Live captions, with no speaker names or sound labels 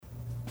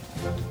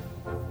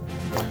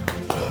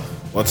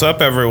What's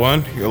up,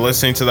 everyone? You're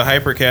listening to the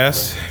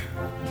Hypercast.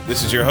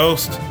 This is your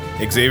host,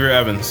 Xavier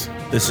Evans.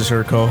 This is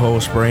her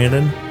co-host,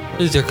 Brandon.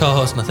 This is your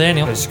co-host,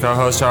 Nathaniel. This is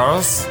co-host,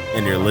 Charles.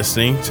 And you're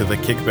listening to the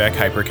Kickback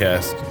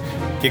Hypercast.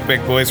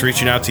 Kickback Boys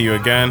reaching out to you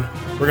again.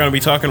 We're going to be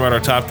talking about our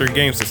top 3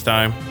 games this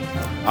time.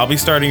 I'll be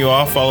starting you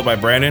off, followed by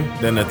Brandon,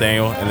 then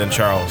Nathaniel, and then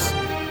Charles.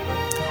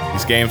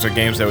 These games are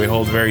games that we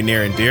hold very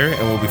near and dear,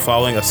 and we'll be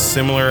following a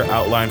similar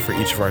outline for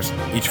each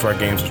of our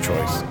games of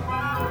choice.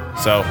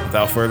 So,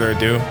 without further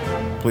ado,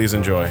 please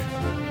enjoy.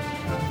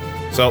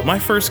 So, my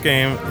first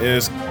game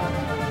is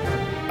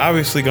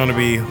obviously going to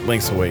be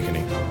Link's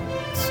Awakening.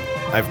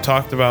 I've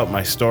talked about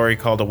my story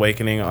called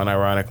Awakening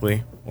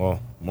unironically,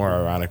 well, more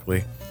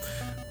ironically,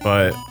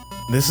 but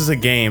this is a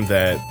game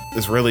that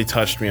has really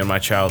touched me in my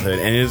childhood,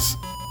 and is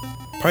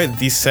probably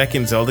the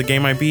second Zelda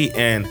game I beat,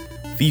 and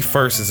the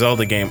first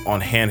Zelda game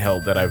on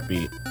handheld that I've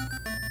beat.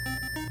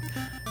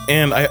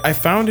 And I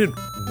found it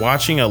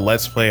watching a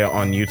Let's Play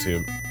on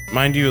YouTube.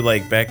 Mind you,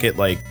 like back at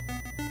like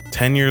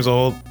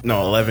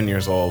 11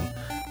 years old,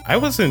 I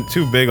wasn't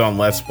too big on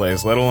Let's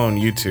Plays, let alone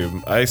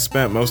YouTube. I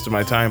spent most of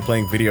my time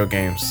playing video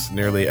games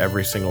nearly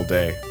every single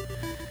day.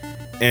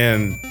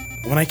 And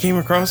when I came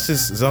across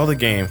this Zelda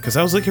game, because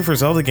I was looking for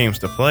Zelda games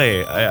to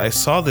play, I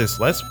saw this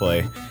Let's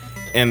Play.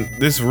 And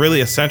this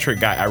really eccentric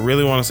guy, I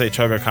really want to say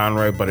Chugga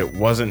Conroy, but it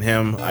wasn't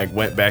him. I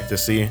went back to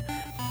see.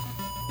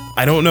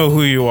 I don't know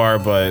who you are,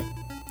 but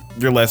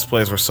your Let's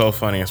Plays were so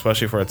funny,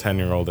 especially for a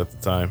 10-year-old at the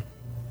time.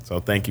 So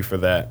thank you for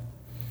that.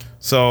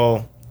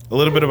 So, a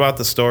little bit about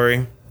the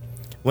story.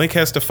 Link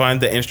has to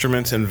find the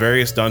instruments in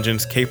various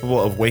dungeons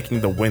capable of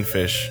waking the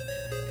Windfish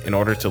in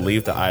order to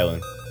leave the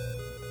island.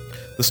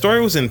 The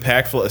story was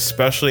impactful,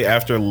 especially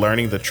after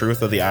learning the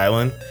truth of the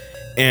island,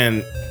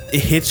 and it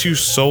hits you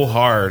so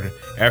hard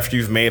after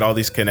you've made all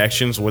these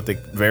connections with the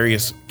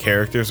various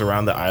characters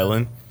around the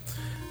island.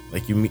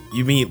 Like you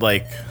meet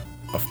like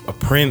a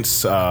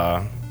prince,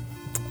 a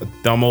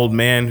dumb old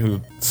man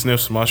who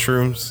sniffs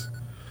mushrooms,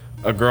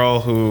 a girl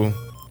who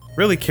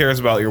really cares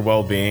about your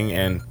well-being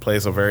and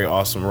plays a very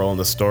awesome role in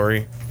the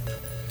story.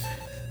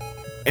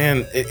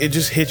 And it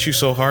just hits you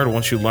so hard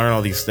once you learn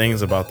all these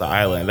things about the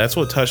island. That's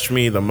what touched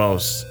me the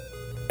most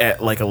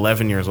at like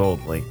 11 years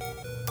old. Like,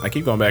 I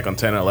keep going back on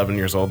 10 and 11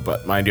 years old,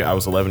 but mind you, I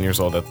was 11 years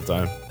old at the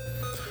time.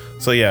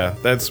 So yeah,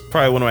 that's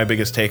probably one of my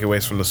biggest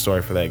takeaways from the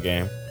story for that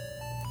game.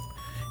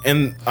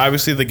 And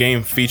obviously the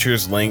game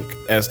features Link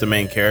as the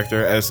main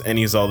character, as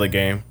any Zelda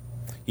game.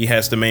 He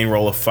has the main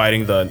role of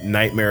fighting the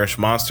nightmarish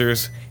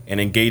monsters and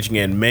engaging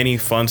in many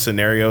fun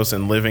scenarios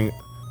and living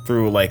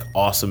through like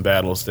awesome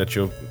battles that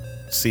you'll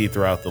see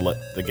throughout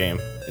the game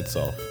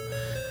itself.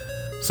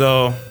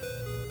 So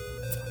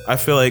I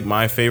feel like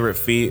my favorite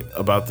feat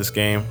about this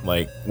game,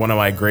 like one of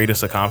my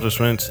greatest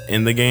accomplishments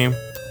in the game,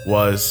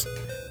 was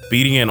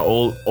beating an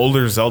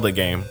older Zelda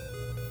game.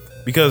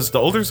 Because the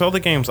older Zelda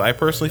games, I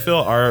personally feel,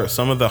 are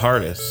some of the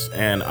hardest,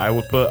 and I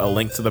would put A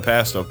Link to the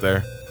Past up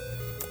there.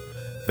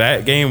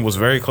 That game was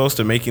very close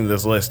to making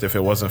this list if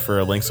it wasn't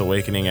for Link's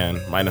Awakening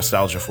and my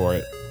nostalgia for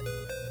it.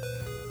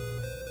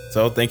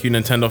 So thank you,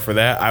 Nintendo, for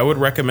that. I would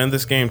recommend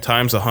this game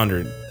times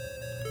 100.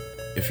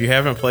 If you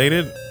haven't played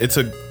it, it's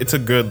a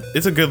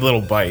good little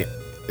bite.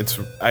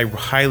 I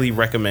highly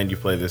recommend you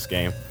play this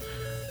game.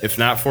 If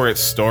not for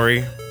its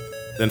story,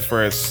 then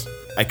for its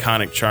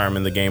iconic charm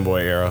in the Game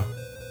Boy era.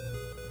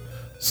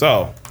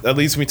 So that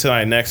leads me to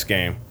my next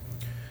game.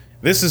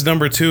 This is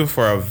number 2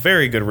 for a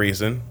very good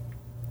reason.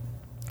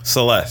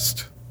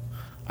 Celeste.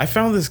 I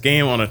found this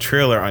game on a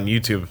trailer on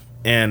YouTube,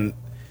 and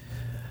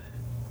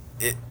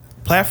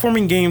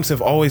platforming games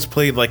have always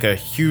played like a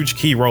huge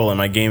key role in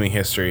my gaming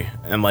history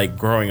and like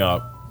growing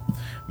up.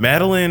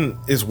 Madeline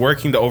is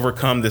working to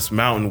overcome this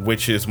mountain,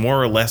 which is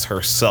more or less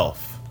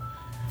herself.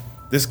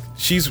 This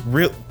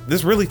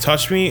really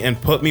touched me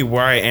and put me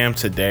where I am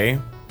today,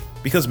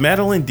 because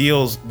Madeline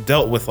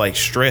dealt with like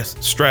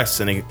stress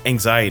and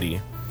anxiety,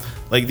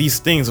 like these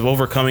things of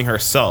overcoming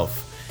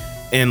herself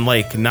and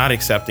like not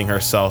accepting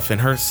herself,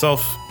 and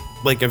herself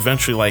like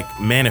eventually like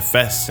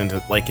manifests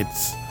into like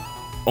its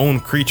own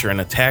creature and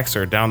attacks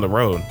her down the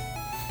road.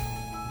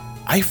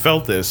 I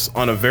felt this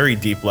on a very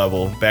deep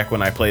level back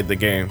when I played the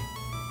game.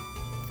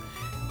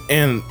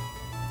 And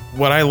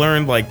what I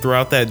learned like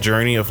throughout that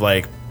journey of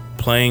like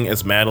playing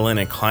as Madeline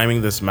and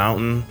climbing this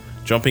mountain,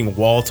 jumping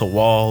wall to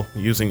wall,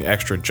 using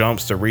extra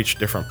jumps to reach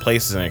different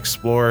places and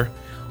explore,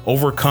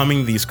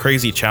 overcoming these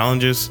crazy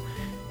challenges,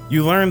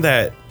 you learn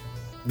that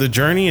the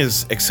journey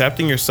is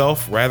accepting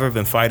yourself rather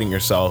than fighting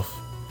yourself,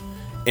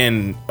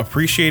 and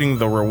appreciating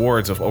the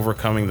rewards of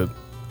overcoming the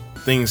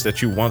things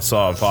that you once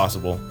saw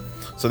impossible.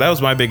 So that was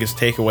my biggest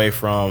takeaway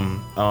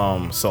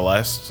from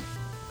Celeste.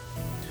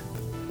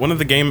 One of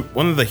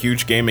the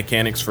huge game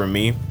mechanics for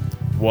me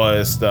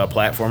was the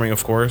platforming,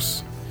 of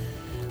course.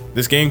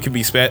 This game can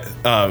be sped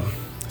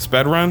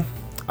run.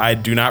 I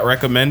do not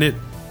recommend it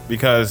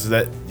because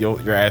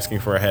you're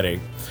asking for a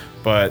headache.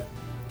 But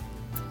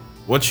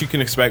what you can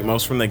expect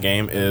most from the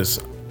game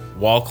is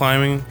wall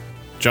climbing,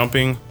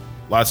 jumping,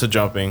 lots of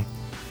jumping,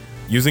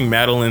 using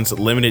Madeline's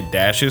limited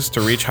dashes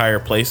to reach higher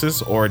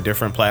places or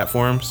different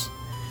platforms,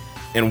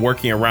 and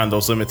working around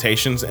those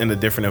limitations in the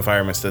different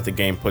environments that the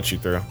game puts you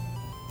through.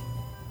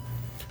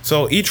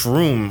 So each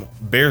room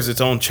bears its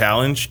own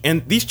challenge,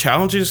 and these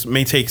challenges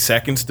may take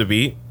seconds to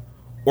beat,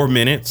 or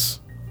minutes,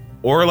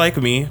 or like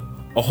me,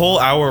 a whole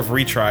hour of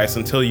retries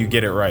until you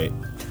get it right.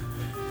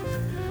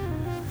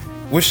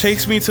 Which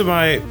takes me to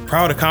my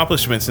proud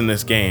accomplishments in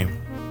this game.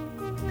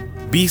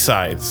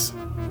 B-sides.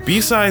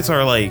 B-sides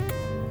are like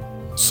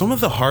some of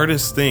the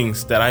hardest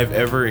things that I've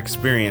ever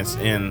experienced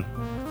in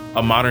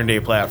a modern day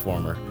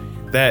platformer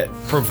that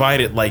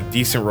provided like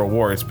decent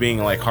rewards, being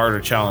like harder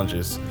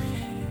challenges.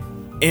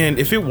 And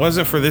if it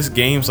wasn't for this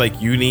game's like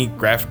unique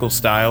graphical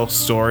style,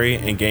 story,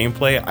 and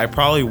gameplay, I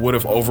probably would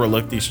have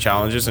overlooked these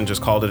challenges and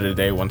just called it a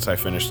day once I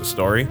finished the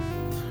story.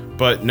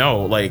 But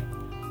no, like,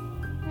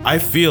 I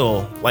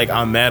feel like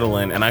I'm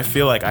Madeline, and I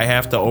feel like I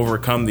have to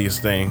overcome these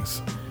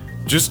things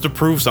just to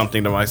prove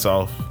something to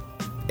myself.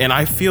 And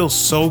I feel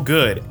so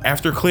good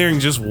after clearing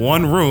just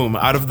one room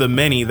out of the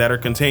many that are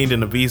contained in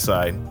the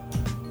B-side.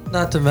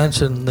 Not to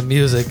mention the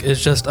music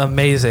is just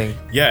amazing.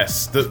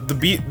 Yes,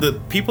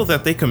 the people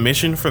that they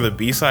commission for the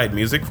B-side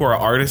music, who are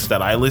artists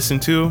that I listen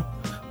to,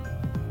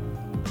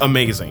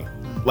 amazing.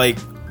 Like,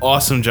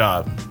 awesome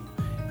job.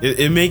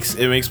 It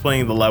makes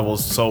playing the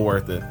levels so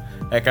worth it.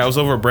 Heck, I was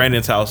over at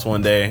Brandon's house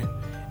one day,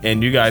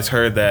 and you guys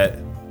heard that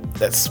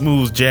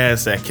smooth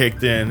jazz that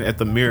kicked in at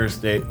the mirror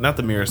stage. Not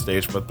the mirror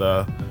stage, but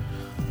the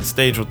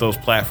stage with those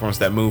platforms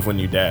that move when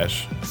you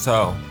dash.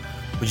 So,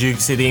 would you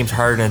say the game's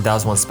harder than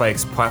 1001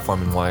 Spikes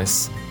platforming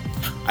wise?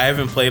 I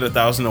haven't played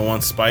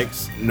 1001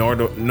 Spikes, nor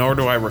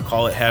do I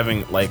recall it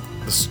having like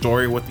the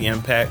story with the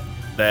impact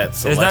that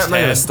Celeste It's not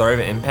really had. a story of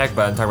an impact,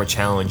 but I'm talking about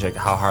challenge, like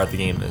how hard the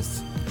game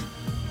is.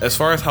 As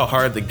far as how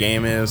hard the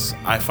game is,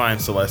 I find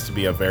Celeste to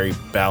be a very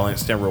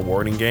balanced and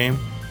rewarding game.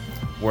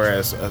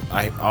 Whereas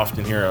I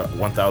often hear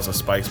 1000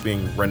 Spikes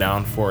being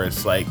renowned for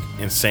its like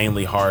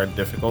insanely hard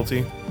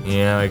difficulty.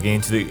 Yeah,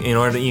 in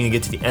order to even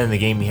get to the end of the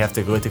game, you have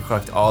to go to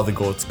collect all the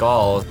gold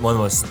skulls. One of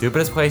the most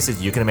stupidest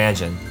places you can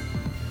imagine.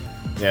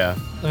 Yeah.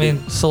 I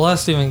mean,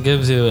 Celeste even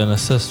gives you an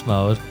assist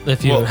mode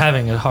if you're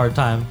having a hard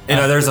time.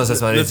 There's no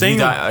system.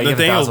 You have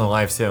 1,000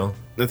 lives too.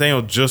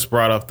 Nathaniel just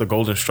brought up the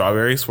golden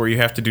strawberries, where you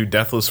have to do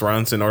deathless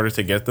runs in order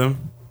to get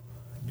them.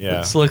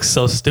 Yeah. This looks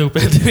so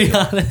stupid, to be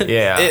honest.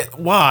 Yeah.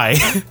 Why?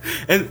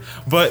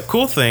 But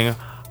cool thing,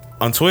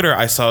 on Twitter,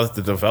 I saw that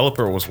the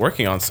developer was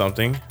working on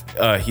something.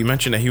 He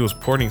mentioned that he was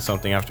porting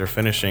something after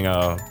finishing.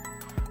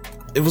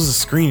 It was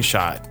a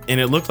screenshot, and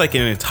it looked like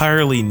an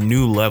entirely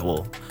new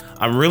level.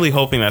 I'm really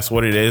hoping that's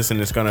what it is, and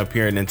it's going to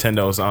appear in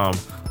Nintendo's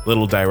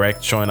little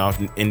direct showing off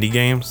indie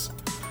games.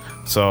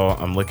 So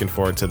I'm looking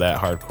forward to that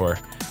hardcore.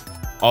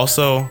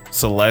 Also,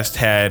 Celeste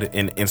had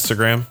an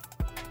Instagram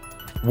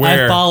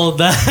where I followed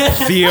that.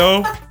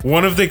 Theo,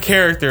 one of the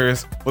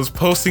characters, was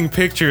posting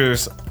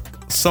pictures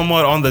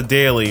somewhat on the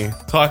daily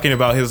talking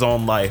about his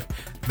own life.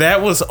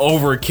 That was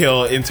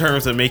overkill in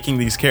terms of making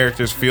these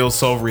characters feel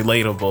so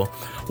relatable.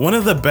 One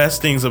of the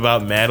best things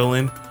about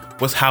Madeline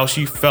was how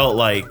she felt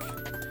like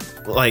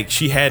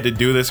she had to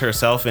do this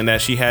herself and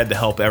that she had to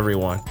help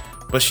everyone.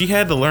 But she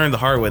had to learn the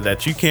hard way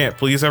that you can't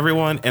please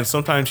everyone, and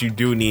sometimes you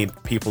do need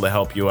people to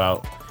help you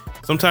out.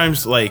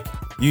 Sometimes, like,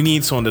 you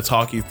need someone to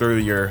talk you through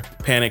your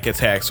panic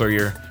attacks or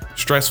your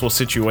stressful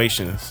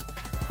situations.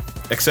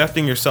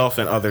 Accepting yourself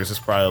and others is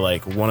probably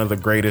like one of the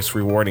greatest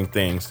rewarding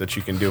things that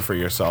you can do for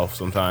yourself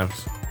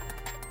sometimes.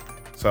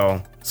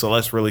 So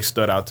Celeste really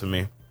stood out to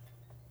me.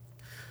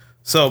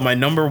 So my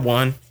number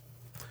one,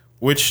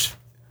 which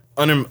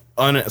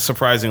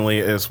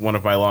unsurprisingly is one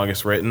of my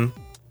longest written,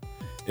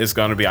 is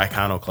going to be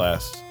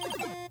Iconoclast.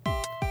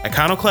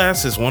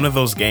 Iconoclast is one of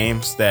those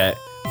games that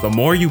the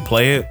more you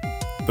play it,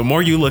 the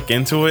more you look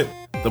into it,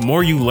 the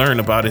more you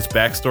learn about its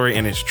backstory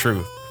and its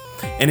truth.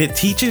 And it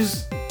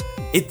teaches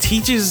a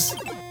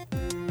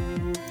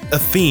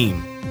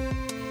theme.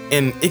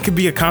 And it could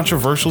be a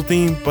controversial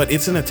theme, but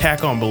it's an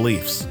attack on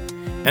beliefs.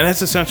 And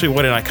that's essentially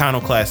what an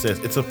iconoclast is.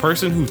 It's a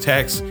person who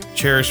attacks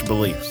cherished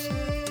beliefs.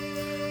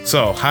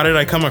 So, how did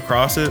I come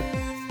across it?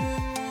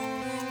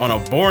 On a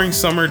boring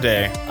summer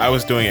day, I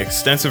was doing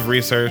extensive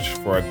research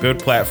for a good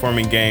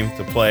platforming game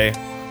to play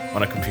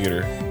on a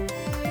computer.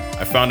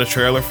 I found a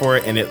trailer for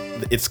it, and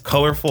its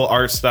colorful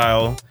art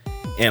style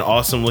and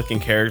awesome looking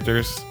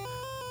characters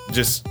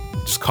just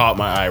caught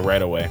my eye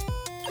right away.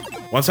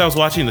 Once I was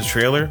watching the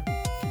trailer,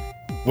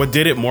 what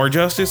did it more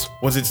justice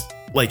was it's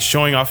like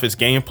showing off its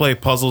gameplay,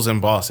 puzzles,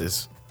 and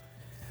bosses.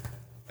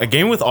 A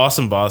game with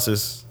awesome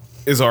bosses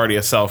is already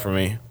a sell for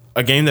me.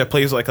 A game that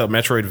plays like a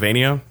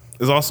Metroidvania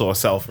is also a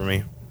sell for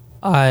me.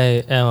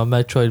 I am a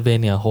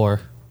Metroidvania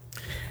whore.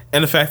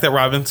 And the fact that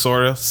Robin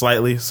somewhat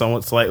slightly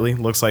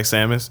looks like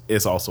Samus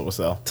is also a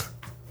sell.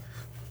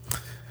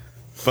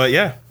 But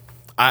yeah,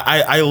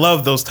 I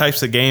love those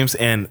types of games,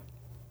 and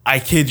I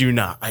kid you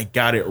not, I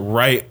got it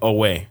right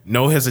away.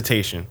 No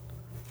hesitation.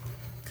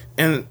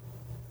 And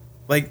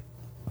like,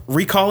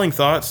 recalling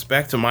thoughts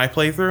back to my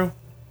playthrough,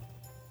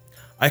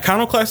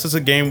 Iconoclast is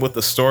a game with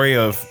a story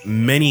of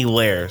many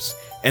layers,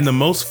 and the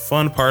most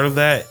fun part of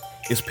that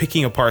is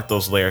picking apart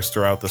those layers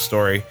throughout the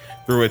story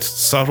through its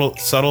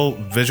subtle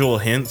visual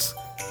hints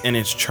and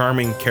its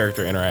charming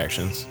character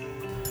interactions.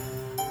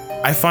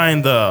 I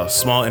find the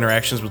small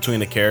interactions between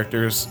the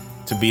characters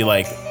to be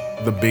like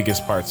the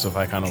biggest parts of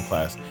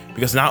Iconoclast,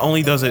 because not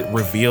only does it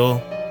reveal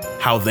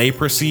how they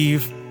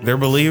perceive their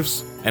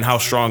beliefs and how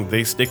strong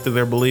they stick to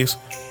their beliefs,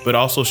 but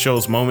also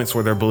shows moments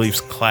where their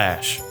beliefs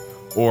clash,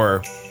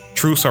 or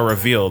truths are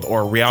revealed,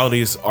 or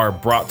realities are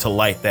brought to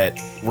light that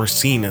were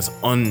seen as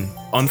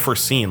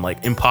unforeseen,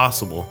 like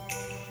impossible.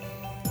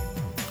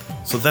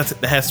 So that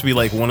has to be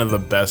like one of the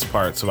best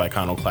parts of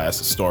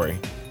Iconoclast's story.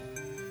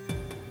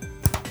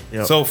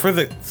 Yep. So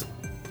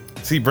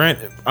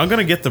Brandon, I'm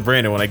gonna get to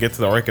Brandon when I get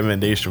to the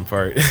recommendation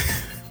part.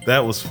 That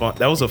was fun.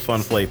 That was a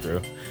fun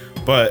playthrough.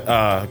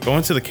 But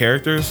going to the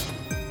characters,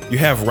 you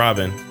have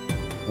Robin,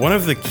 one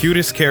of the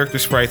cutest character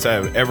sprites I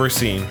have ever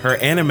seen. Her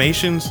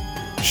animations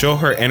show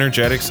her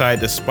energetic side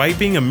despite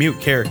being a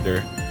mute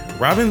character.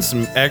 Robin's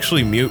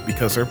actually mute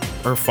because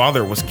her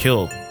father was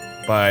killed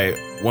by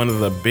one of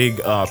the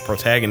big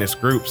protagonist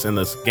groups in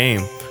this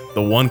game,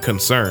 the One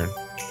Concern,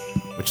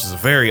 which is a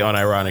very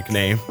unironic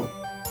name.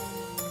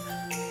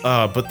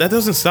 But that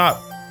doesn't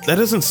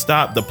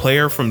stop the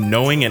player from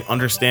knowing and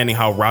understanding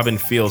how Robin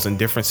feels in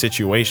different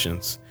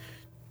situations.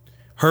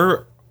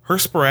 Her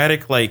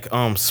sporadic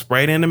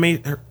sprite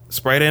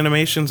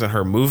animations and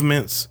her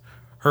movements,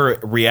 her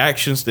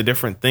reactions to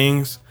different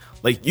things,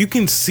 like you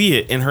can see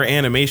it in her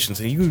animations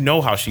and you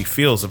know how she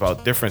feels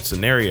about different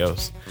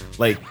scenarios.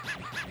 Like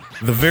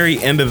the very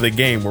end of the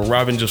game where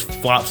Robin just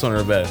flops on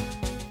her bed,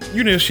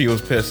 you knew she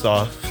was pissed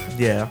off.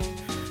 Yeah.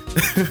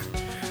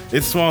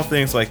 It's small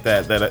things like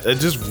that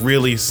just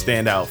really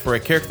stand out for a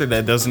character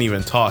that doesn't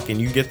even talk, and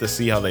you get to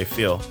see how they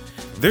feel.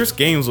 There's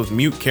games with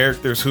mute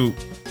characters who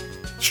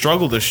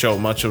struggle to show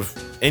much of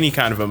any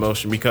kind of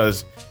emotion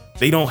because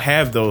they don't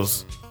have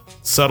those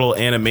subtle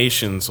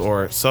animations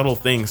or subtle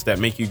things that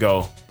make you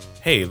go,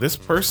 hey, this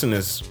person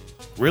is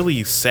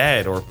really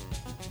sad or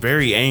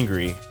very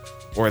angry,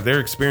 or they're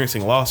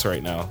experiencing loss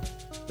right now.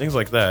 Things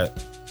like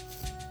that.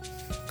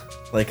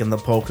 Like in the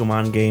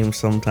Pokemon games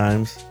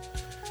sometimes.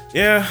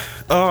 Yeah.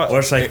 Or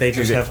it's like they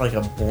just have like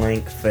a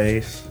blank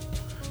face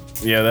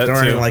Yeah, that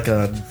during too. like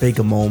a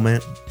big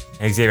moment.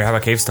 Hey, Xavier, how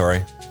about Cave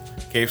Story?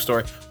 Cave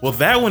Story. Well,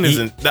 that one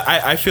isn't.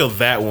 I feel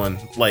that one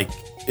like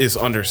is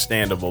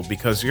understandable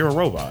because you're a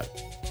robot.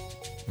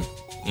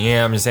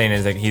 Yeah, I'm just saying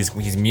is like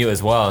he's mute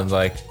as well, and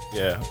like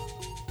Yeah.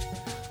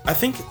 I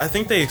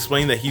think they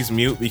explained that he's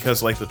mute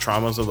because like the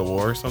traumas of the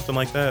war or something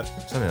like that.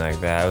 something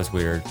like that. It was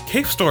weird.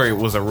 Cave Story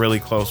was a really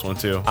close one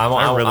too. I'm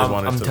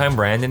wanted to. telling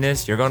Brandon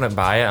this. You're gonna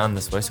buy it on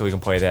the Switch so we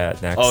can play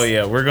that next. Oh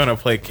yeah, we're gonna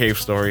play Cave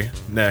Story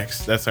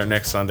next. That's our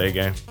next Sunday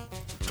game.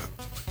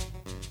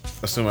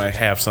 Assuming I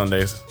have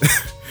Sundays.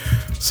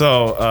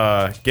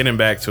 So getting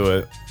back to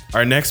it,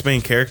 our next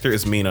main character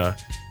is Mina.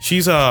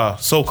 She's a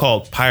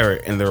so-called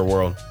pirate in their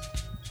world.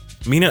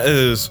 Mina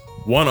is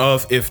one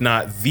of, if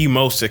not the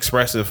most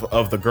expressive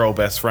of the girl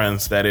best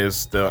friends, that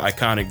is the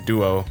iconic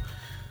duo.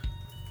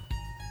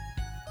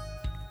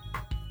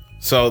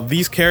 So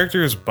these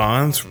characters'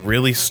 bonds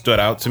really stood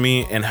out to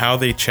me, and how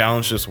they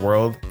challenge this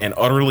world and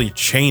utterly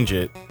change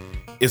it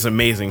is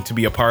amazing to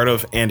be a part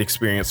of and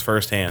experience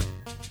firsthand.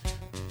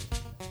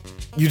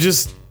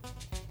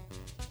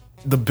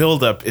 The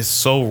buildup is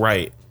so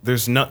right.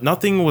 There's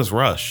nothing was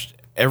rushed.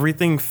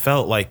 Everything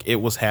felt like it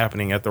was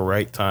happening at the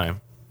right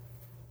time.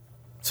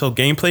 So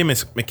gameplay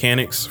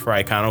mechanics for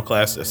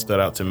Iconoclast that stood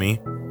out to me.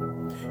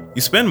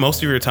 You spend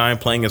most of your time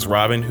playing as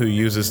Robin, who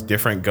uses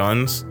different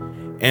guns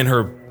and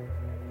her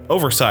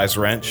oversized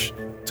wrench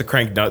to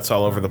crank nuts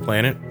all over the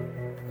planet.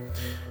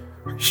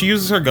 She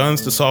uses her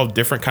guns to solve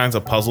different kinds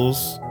of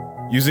puzzles.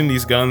 Using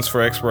these guns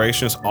for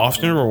exploration is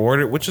often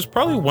rewarded, which is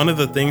probably one of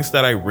the things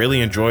that I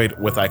really enjoyed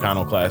with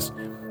Iconoclast.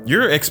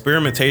 Your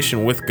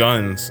experimentation with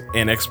guns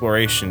and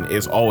exploration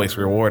is always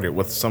rewarded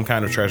with some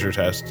kind of treasure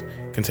chest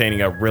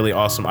containing a really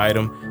awesome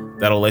item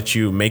that'll let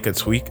you make a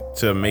tweak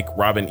to make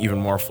Robin even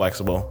more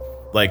flexible,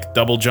 like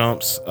double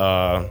jumps,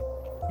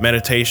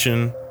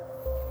 meditation.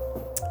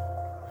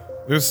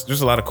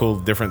 There's a lot of cool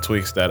different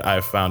tweaks that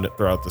I've found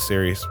throughout the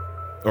series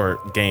or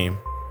game.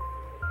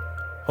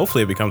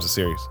 Hopefully it becomes a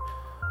series.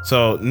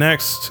 So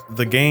next,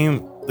 the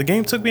game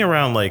took me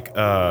around like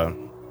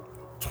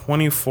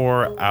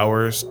 24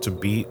 hours to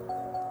beat.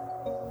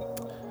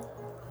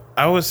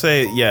 I would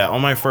say, yeah, on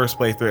my first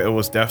playthrough, it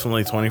was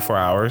definitely 24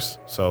 hours.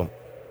 So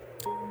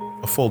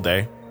a full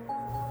day.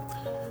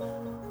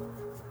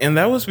 And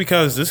that was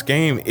because this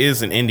game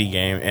is an indie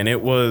game, and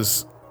it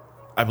was,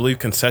 I believe,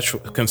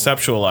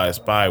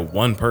 conceptualized by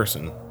one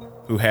person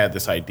who had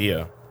this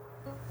idea.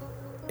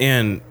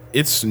 And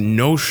it's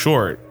no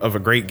short of a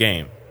great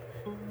game.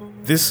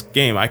 This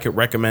game I could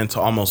recommend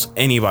to almost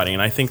anybody,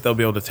 and I think they'll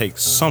be able to take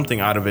something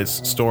out of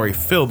its story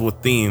filled with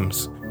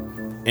themes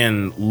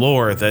and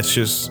lore that's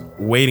just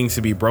waiting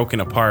to be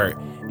broken apart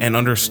and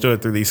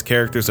understood through these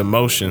characters'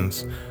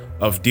 emotions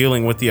of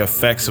dealing with the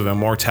effects of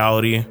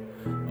immortality,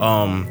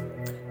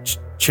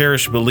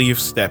 cherished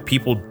beliefs that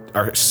people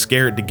are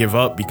scared to give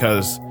up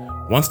because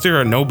Once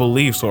there are no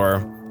beliefs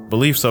or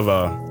beliefs of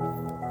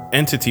a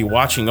entity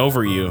watching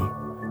over you,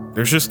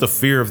 there's just the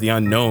fear of the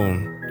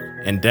unknown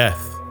and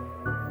death.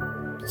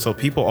 So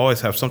people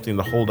always have something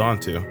to hold on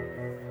to.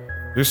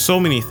 There's so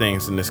many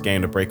things in this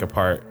game to break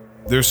apart.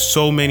 There's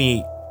so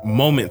many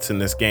moments in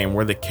this game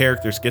where the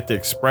characters get to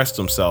express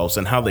themselves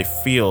and how they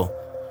feel.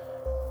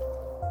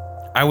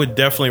 I would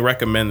definitely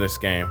recommend this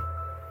game.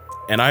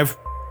 And I've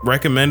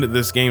recommended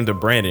this game to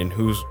Brandon,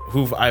 who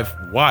I've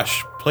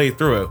watched play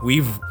through it.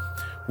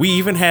 We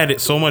even had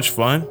it so much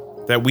fun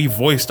that we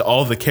voiced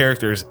all the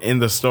characters in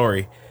the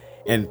story.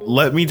 And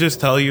let me just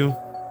tell you,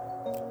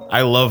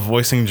 I love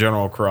voicing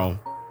General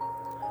Chrome.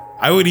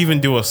 I would even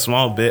do a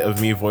small bit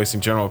of me voicing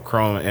General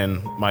Chrome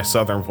in my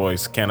southern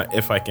voice,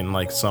 if I can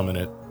like summon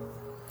it.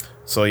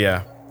 So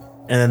yeah.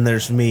 And then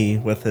there's me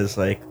with his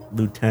like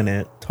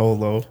Lieutenant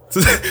Tolo.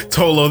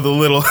 Tolo the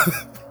little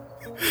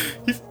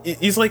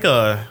he's like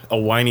a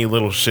whiny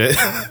little shit.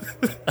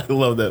 I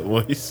love that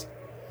voice.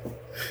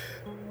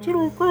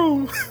 General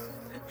Chrome.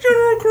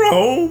 General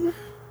Chrome.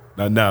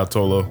 Now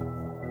Tolo.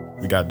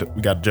 We got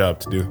a job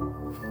to do.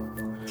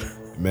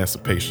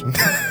 Emancipation.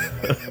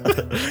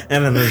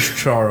 And then there's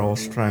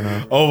Charles trying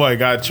to. Oh my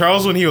God,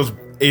 Charles when he was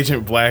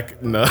Agent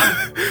Black, no,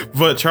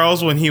 but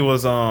Charles when he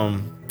was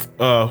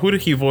who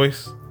did he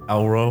voice?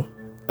 Elro.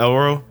 A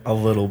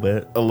little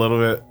bit.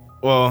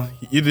 Well,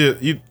 you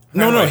did.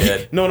 No,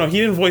 he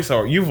didn't voice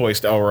Elro. You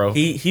voiced Elro.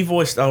 He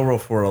voiced Elro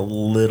for a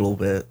little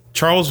bit.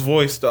 Charles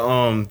voiced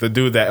the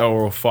dude that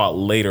Elro fought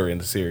later in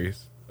the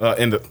series. I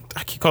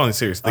keep calling it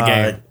series. The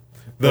game.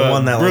 The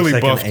one that really looks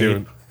like buff an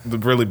dude. The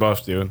really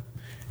buff dude.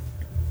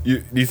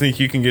 Do you think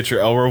you can get your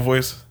Elro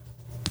voice?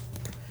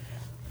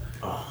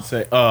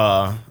 Say,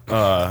 I'm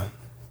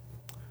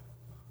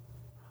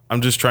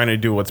just trying to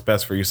do what's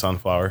best for you,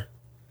 Sunflower.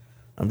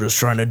 I'm just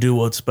trying to do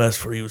what's best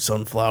for you,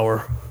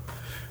 Sunflower.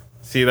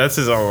 See, that's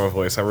his Elro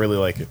voice. I really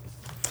like it.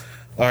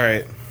 All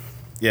right.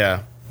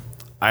 Yeah.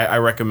 I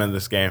recommend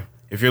this game.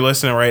 If you're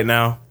listening right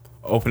now,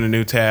 open a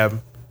new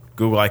tab,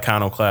 Google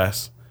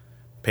Iconoclast,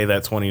 pay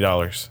that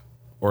 $20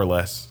 or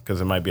less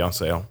because it might be on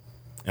sale,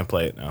 and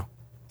play it now.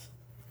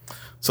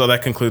 So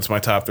that concludes my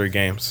top 3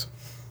 games.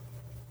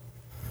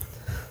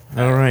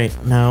 All right,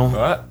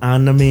 now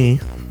on to me.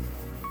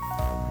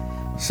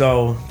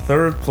 So,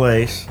 third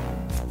place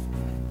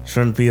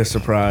shouldn't be a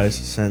surprise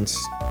since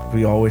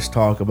we always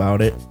talk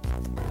about it.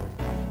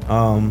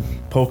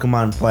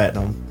 Pokemon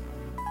Platinum.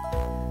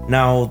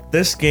 Now,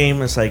 this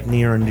game is like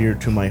near and dear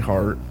to my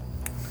heart.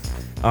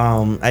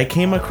 I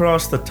came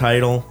across the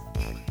title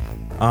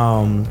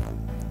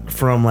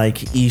from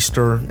like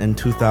Easter in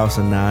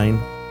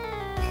 2009.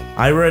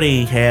 I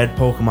already had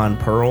Pokemon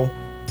Pearl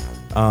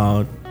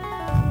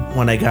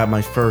when I got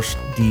my first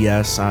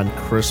DS on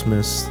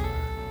Christmas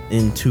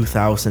in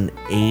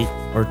 2008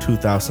 or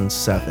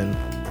 2007,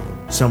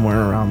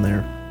 somewhere around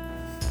there.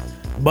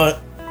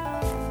 But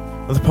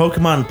with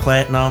Pokemon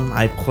Platinum,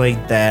 I played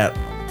that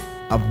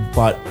a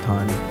butt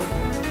ton.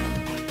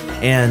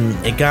 And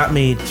it got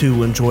me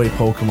to enjoy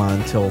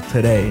Pokemon till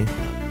today.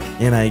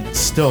 And I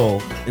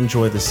still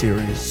enjoy the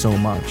series so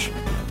much.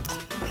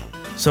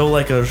 So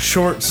like a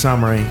short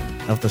summary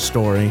of the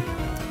story,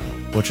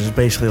 which is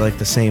basically like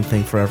the same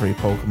thing for every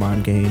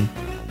Pokemon game.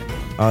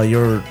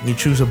 You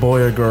choose a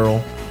boy or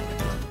girl,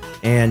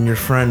 and your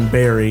friend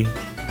Barry,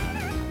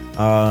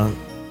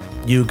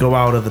 you go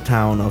out of the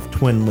town of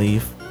Twin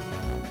Leaf,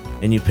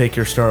 and you pick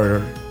your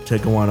starter to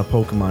go on a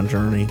Pokemon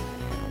journey.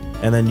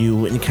 And then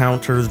you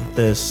encounter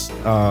this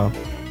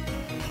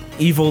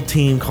evil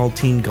team called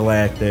Team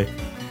Galactic,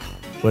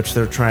 which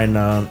they're trying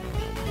to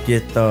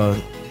get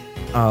the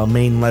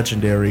main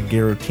legendary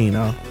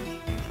Giratina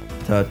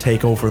to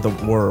take over the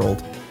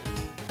world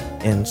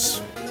and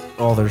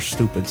all their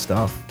stupid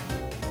stuff.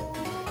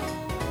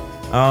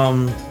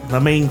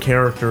 The main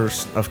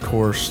characters, of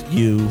course,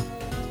 your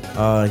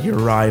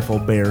rival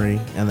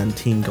Barry, and then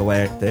Team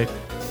Galactic,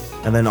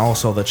 and then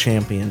also the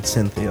champion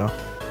Cynthia.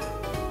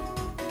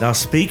 Now,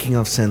 speaking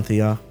of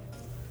Cynthia,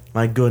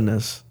 my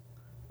goodness,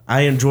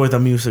 I enjoy the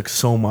music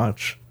so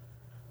much.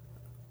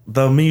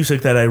 The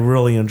music that I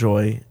really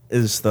enjoy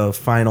is the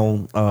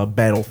final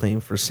battle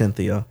theme for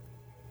Cynthia.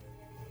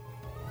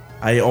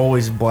 I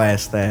always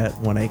blast that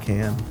when I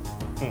can.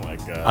 Oh my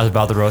God. I was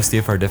about to roast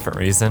you for a different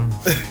reason.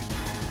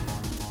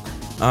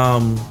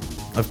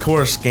 Of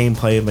course,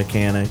 gameplay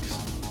mechanics,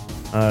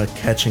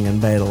 catching and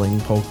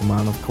battling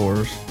Pokemon, of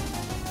course,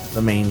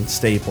 the main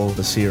staple of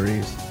the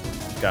series.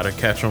 Gotta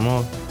catch them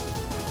all.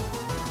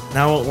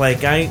 Now,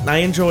 like, I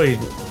enjoyed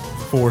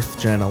 4th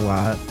gen a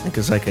lot,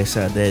 because like I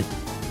said, it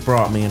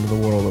brought me into the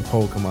world of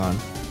Pokemon.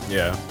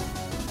 Yeah.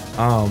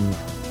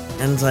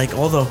 And like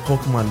all the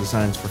Pokemon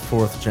designs for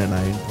 4th gen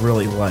I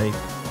really like,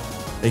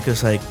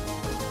 because like,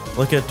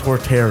 look at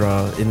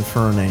Torterra,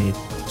 Infernape,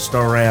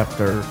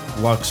 Staraptor,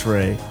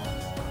 Luxray.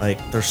 Like,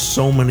 there's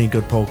so many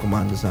good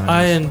Pokemon designs.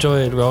 I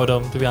enjoyed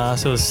Rotom, to be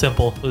honest. It was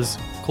simple. It was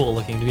cool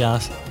looking, to be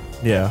honest.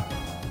 Yeah.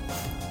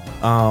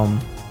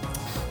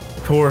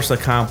 Of course,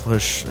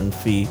 accomplish and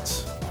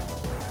feats,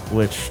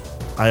 which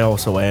I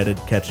also added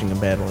catching and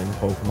battling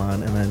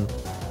Pokemon, and then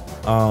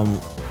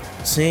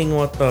Seeing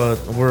what the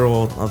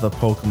world of the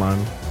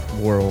Pokemon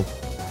world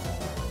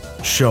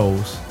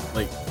shows.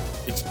 Like,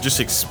 it's just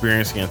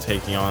experiencing and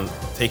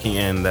taking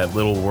in that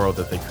little world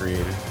that they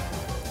created.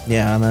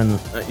 Yeah, and then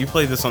You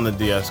played this on the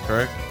DS,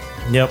 correct?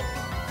 yep.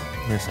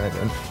 Yes, I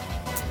did.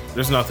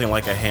 There's nothing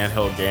like a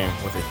handheld game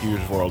with a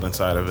huge world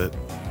inside of it.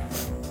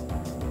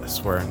 I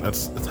swear,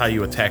 that's how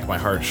you attack my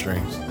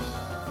heartstrings.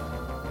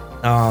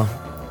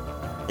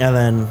 And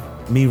then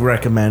me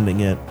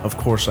recommending it, of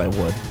course I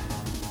would.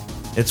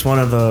 It's one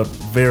of the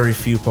very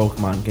few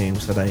Pokemon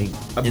games that I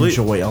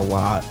enjoy a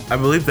lot. I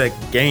believe that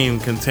game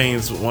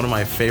contains one of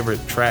my favorite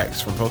tracks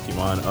from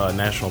Pokemon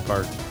National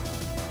Park.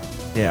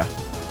 Yeah.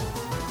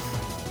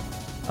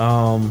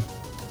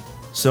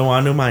 So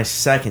on to my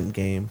second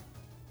game,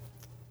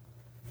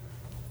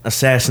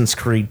 Assassin's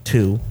Creed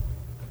 2.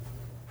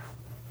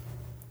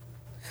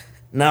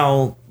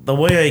 Now, the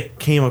way I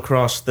came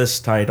across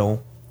this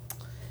title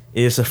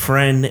is a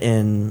friend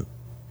in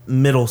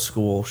middle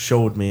school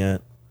showed me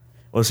it.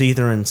 It was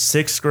either in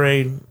 6th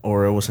grade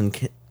or it was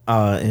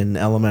in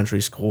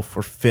elementary school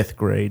for 5th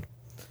grade.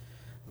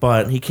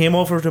 But he came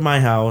over to my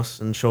house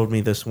and showed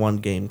me this one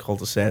game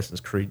called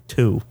Assassin's Creed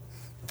 2.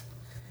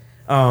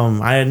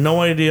 I had no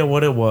idea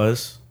what it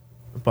was,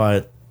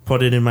 but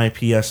put it in my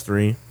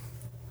PS3.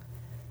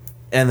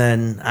 And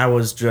then I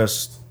was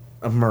just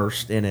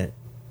immersed in it.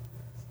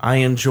 I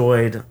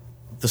enjoyed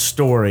the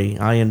story.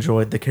 I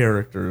enjoyed the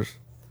characters.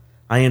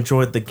 I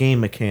enjoyed the game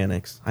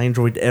mechanics. I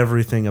enjoyed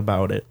everything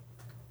about it.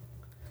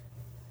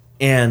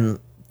 And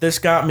this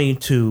got me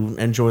to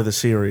enjoy the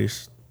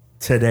series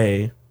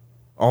today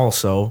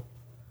also.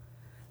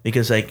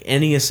 Because like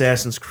any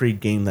Assassin's Creed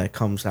game that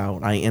comes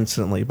out, I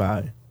instantly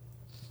buy.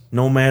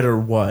 No matter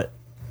what.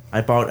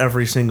 I bought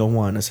every single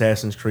one.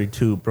 Assassin's Creed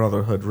 2,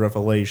 Brotherhood,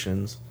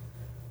 Revelations,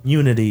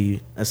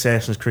 Unity,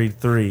 Assassin's Creed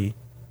 3,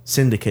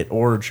 Syndicate,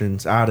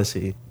 Origins,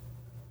 Odyssey.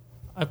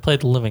 I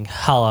played the living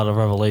hell out of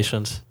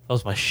Revelations. That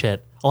was my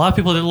shit. A lot of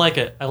people didn't like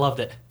it. I loved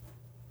it.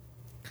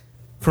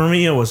 For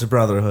me, it was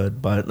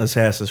Brotherhood, but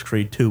Assassin's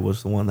Creed 2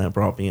 was the one that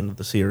brought me into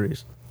the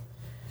series.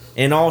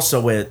 And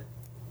also, it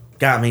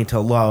got me to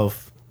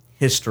love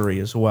history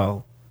as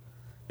well.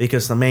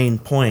 Because the main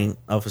point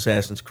of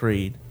Assassin's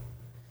Creed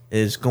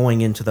is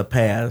going into the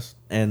past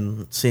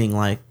and seeing,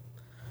 like,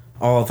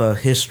 all the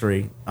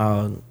history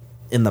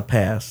in the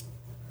past.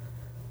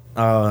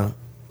 So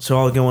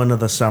I'll go into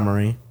the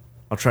summary.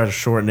 I'll try to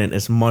shorten it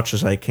as much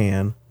as I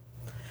can.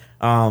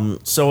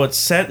 So it's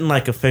set in,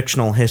 like, a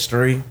fictional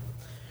history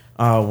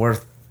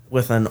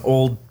with an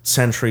old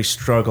century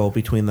struggle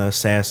between the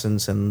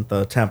assassins and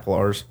the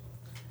Templars.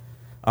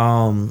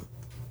 And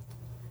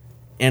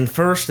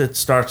first it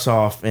starts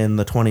off in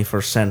the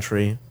 21st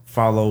century,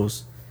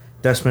 follows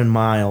Desmond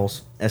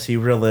Miles as he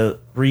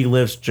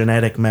relives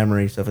genetic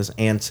memories of his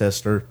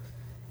ancestor,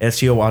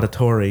 Ezio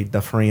Auditore da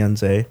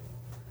Firenze.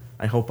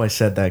 I hope I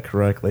said that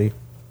correctly.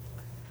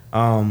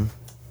 And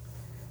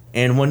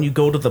when you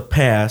go to the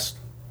past,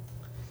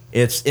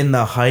 it's in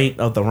the height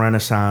of the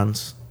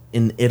Renaissance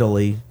in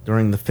Italy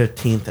during the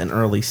 15th and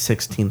early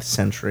 16th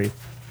century.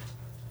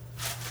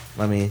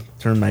 Let me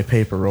turn my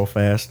paper real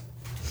fast.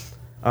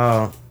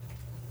 The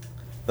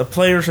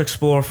players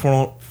explore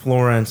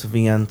Florence,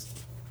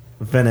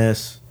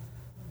 Venice,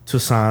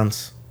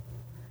 Toussaint,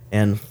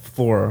 and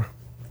Forli,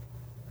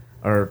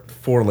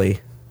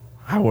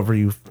 however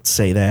you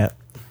say that.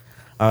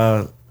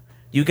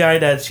 You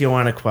guide Ezio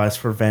on a quest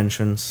for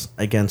vengeance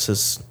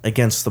against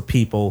the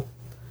people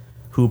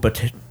who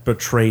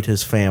betrayed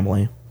his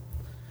family.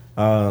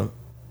 And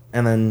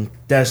then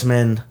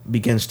Desmond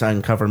begins to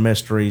uncover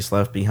mysteries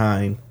left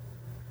behind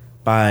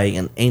by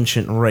an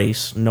ancient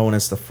race known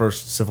as the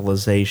First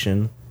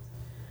Civilization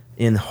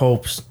in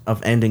hopes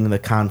of ending the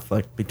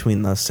conflict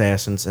between the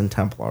Assassins and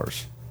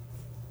Templars.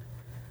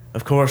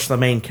 Of course, the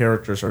main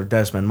characters are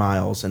Desmond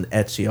Miles and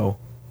Ezio.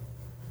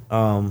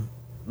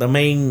 The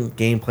main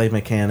gameplay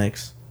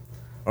mechanics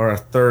are a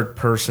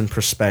third-person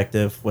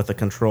perspective with a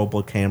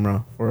controllable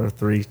camera for a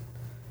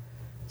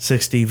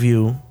 360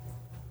 view.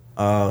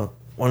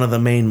 One of the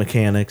main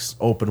mechanics,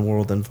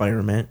 open-world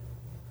environment.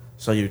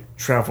 So you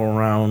travel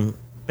around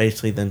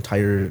basically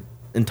the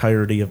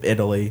entirety of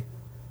Italy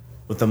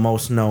with the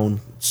most known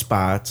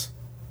spots.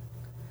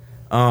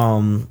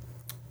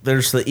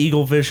 There's the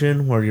Eagle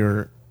Vision, where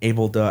you're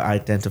able to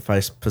identify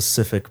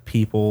specific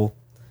people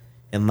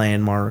and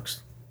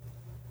landmarks.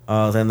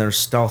 Then there's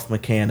stealth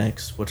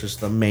mechanics, which is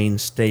the main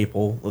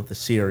staple of the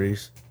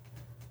series.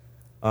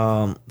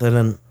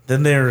 Then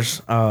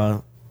there's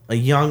a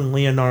young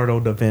Leonardo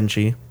da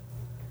Vinci,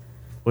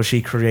 which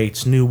he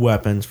creates new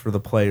weapons for the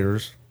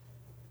players,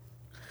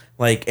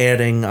 like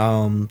adding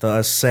the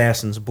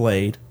Assassin's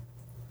Blade.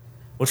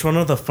 Which one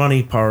of the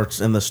funny parts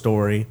in the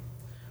story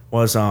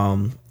was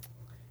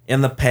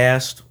in the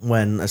past,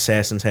 when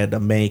assassins had to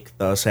make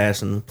the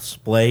Assassin's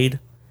Blade,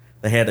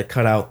 they had to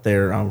cut out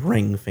their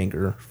ring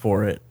finger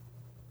for it.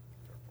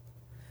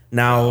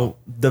 Now,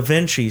 Da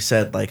Vinci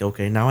said, like,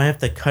 okay, now I have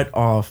to cut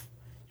off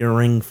your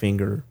ring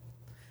finger.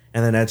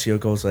 And then Ezio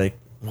goes like,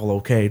 well,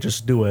 okay,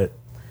 just do it.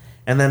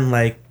 And then,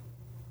 like,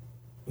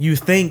 you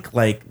think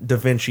like Da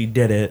Vinci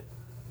did it,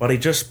 but he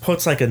just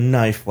puts like a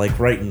knife like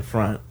right in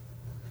front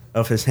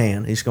of his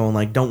hand. He's going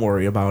like, "Don't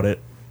worry about it.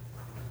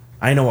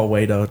 I know a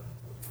way to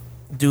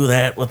do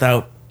that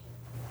without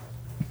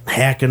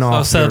hacking off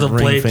Instead of your the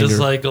ring blade finger." just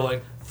like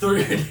going through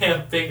your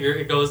damn finger,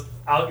 it goes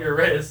out your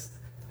wrist.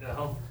 You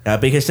know? Yeah,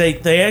 because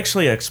they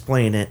actually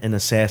explain it in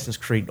Assassin's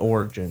Creed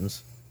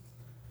Origins,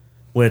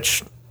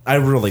 which I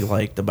really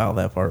liked about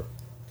that part.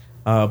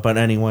 But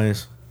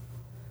anyways,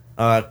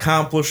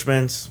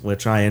 accomplishments,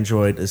 which I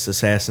enjoyed, is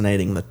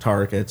assassinating the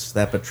targets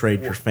that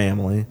betrayed your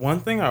family. One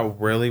thing I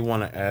really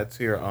want to add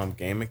to your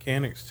game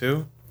mechanics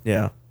too.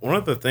 Yeah. One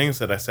of the things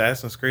that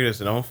Assassin's Creed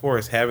is known for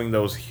is having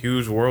those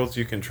huge worlds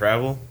you can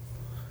travel,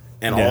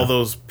 and Yeah. all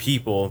those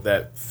people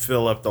that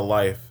fill up the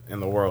life in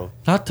the world.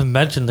 Not to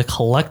mention the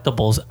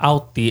collectibles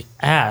out the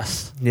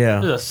ass. Yeah.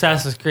 There's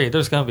Assassin's Creed.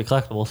 There's gonna be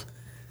collectibles.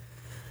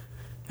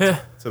 Yeah.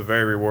 It's a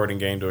very rewarding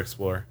game to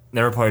explore.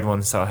 Never played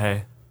one, so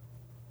hey.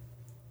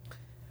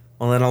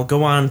 Well, then I'll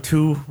go on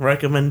to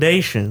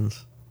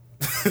recommendations.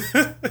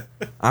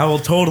 I will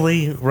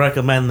totally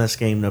recommend this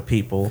game to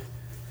people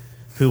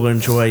who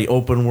enjoy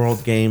open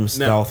world games,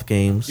 Now, stealth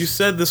games. You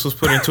said this was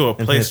put into a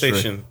In history.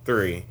 PlayStation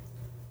 3.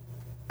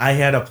 I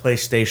had a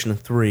PlayStation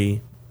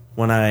 3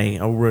 when I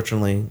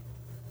originally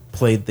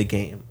played the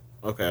game.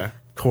 Okay.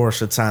 Of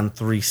course, it's on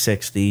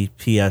 360,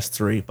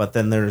 PS3, but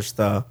then there's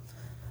the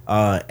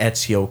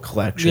Ezio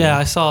collection. Yeah,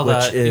 I saw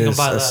that. Which You can is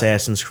buy that.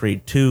 Assassin's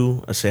Creed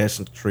 2,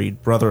 Assassin's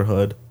Creed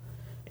Brotherhood,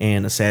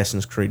 and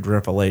Assassin's Creed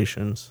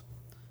Revelations.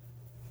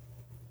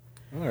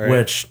 All right.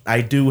 Which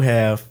I do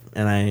have,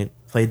 and I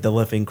played the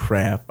living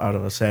crap out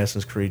of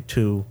Assassin's Creed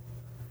 2.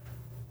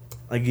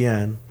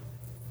 Again,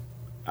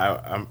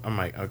 I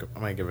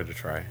might give it a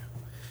try.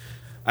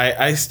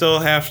 I still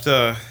have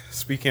to.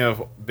 Speaking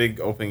of big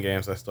open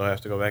games, I still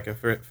have to go back and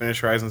finish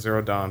Horizon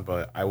Zero Dawn,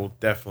 but I will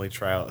definitely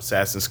try out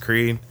Assassin's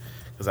Creed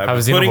because I've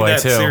been putting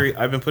that series.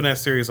 I've been putting that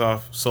series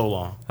off so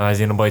long.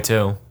 Xenoblade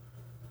 2.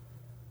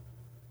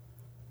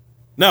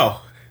 No,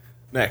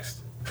 next.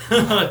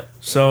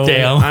 so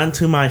Damn. on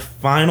to my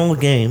final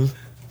game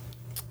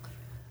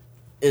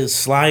is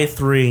Sly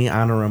 3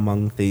 Honor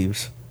Among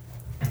Thieves.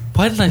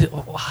 Why didn't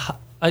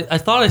I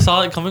thought I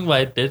saw it coming, but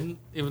I didn't.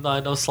 Even though I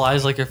know Sly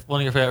is like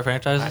one of your favorite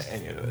franchises.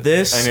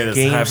 This I knew this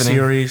game was happening.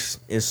 series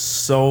is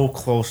so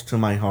close to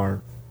my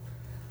heart.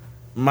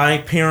 My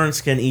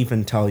parents can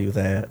even tell you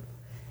that.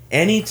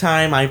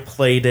 Anytime I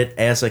played it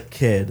as a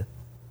kid,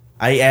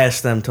 I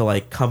asked them to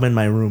like come in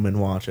my room and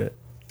watch it.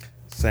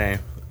 Same.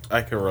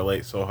 I can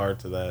relate so hard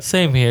to that.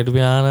 Same here, to be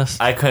honest.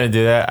 I couldn't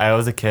do that. I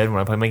was a kid. When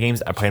I played my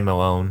games, I played them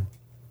alone.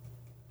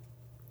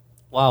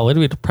 Wow,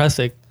 it'd be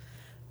depressing.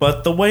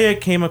 But the way I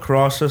came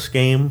across this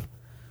game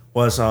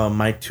was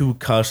my two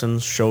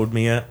cousins showed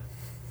me it.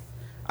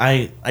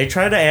 I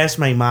tried to ask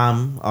my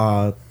mom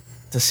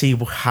to see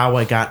how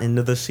I got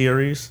into the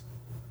series,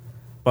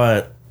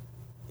 but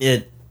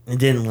it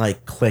didn't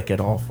like click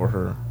at all for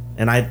her,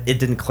 and it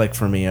didn't click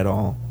for me at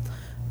all.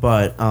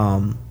 But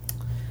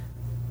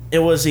it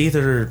was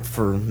either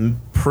for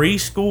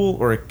preschool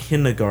or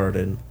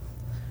kindergarten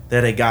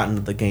that I got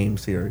into the game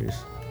series,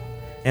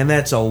 and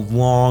that's a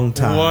long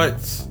time.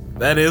 What?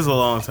 That is a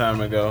long time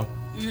ago.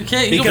 You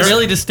can Because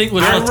really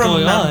distinguish I what's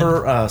going on.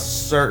 remember a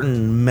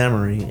certain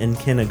memory in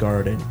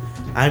kindergarten.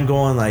 I'm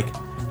going like,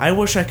 I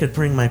wish I could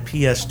bring my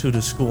PS2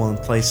 to school and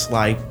play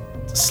Sly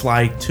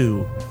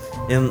 2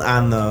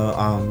 on the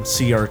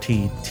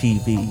CRT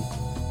TV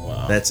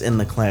Wow. that's in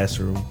the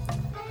classroom.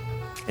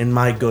 And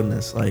my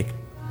goodness, like,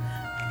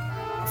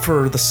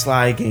 for the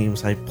Sly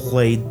games, I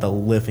played the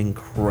living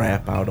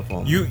crap out of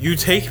them. You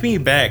take me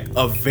back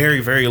a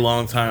very, very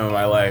long time in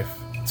my life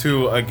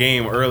to a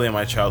game early in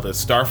my childhood,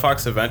 Star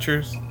Fox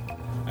Adventures.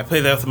 I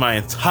played that with my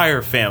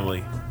entire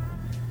family.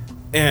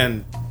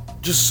 And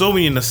just so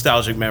many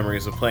nostalgic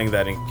memories of playing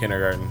that in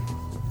kindergarten.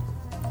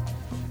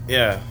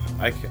 Yeah,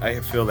 I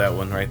feel that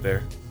one right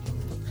there.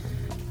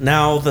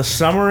 Now, the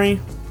summary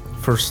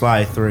for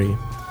Sly 3.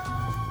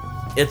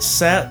 It's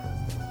set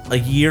a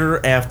year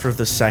after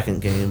the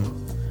second game,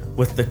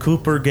 with the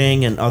Cooper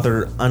gang and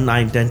other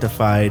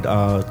unidentified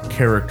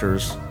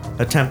characters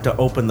attempt to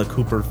open the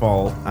Cooper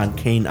Vault on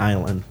Kane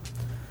Island.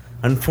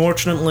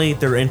 Unfortunately,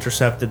 they're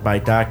intercepted by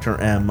Dr.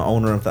 M,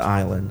 owner of the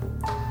island.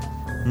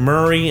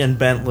 Murray and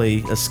Bentley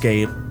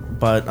escape,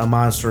 but a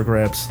monster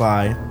grabs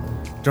Sly.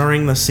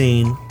 During the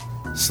scene,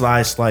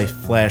 Sly's life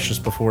flashes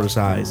before his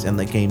eyes, and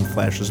the game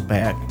flashes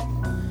back.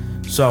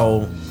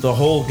 So, the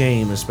whole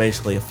game is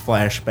basically a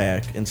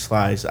flashback in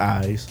Sly's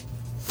eyes.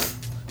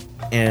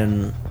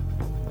 And,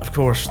 of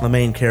course, the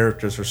main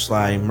characters are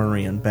Sly,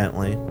 Murray, and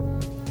Bentley.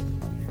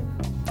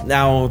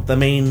 Now, the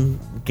main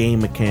game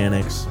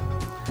mechanics,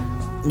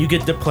 you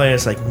get to play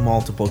as like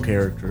multiple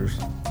characters.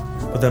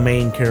 But the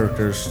main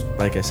characters,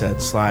 like I said,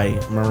 Sly,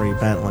 Murray,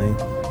 Bentley.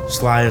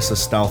 Sly is a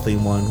stealthy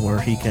one where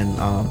he can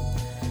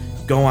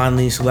go on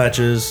these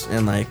ledges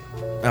and like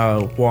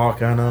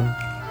walk on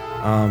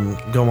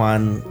them, go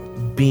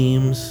on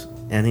beams,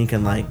 and he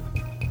can like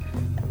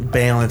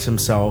balance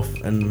himself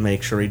and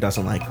make sure he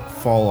doesn't like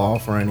fall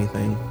off or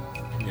anything.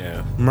 Yeah.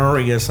 Yeah.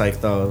 Murray is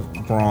like the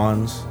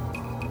bronze,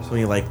 so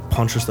he like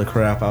punches the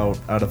crap out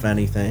of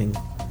anything,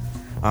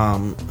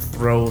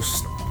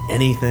 throws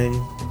anything,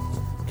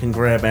 can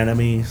grab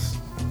enemies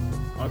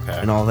Okay.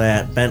 and all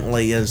that.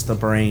 Bentley is the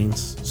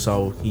brains,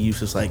 so he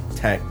uses like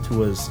tech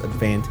to his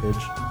advantage.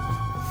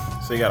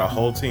 So you got a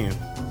whole team.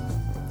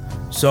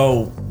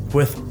 So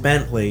with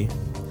Bentley,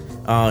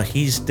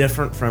 he's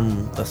different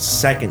from the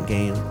second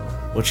game,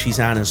 which he's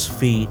on his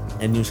feet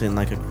and using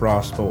like a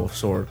crossbow of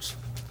sorts.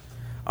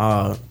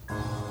 Now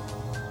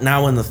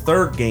in the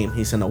third game,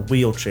 he's in a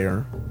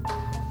wheelchair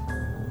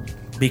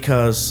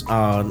because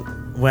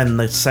when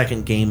the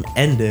second game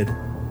ended,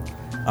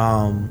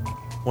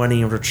 when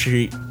he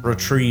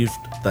retrieved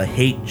the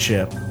hate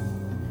chip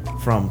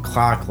from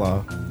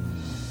Klakla,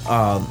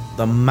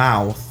 the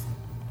mouth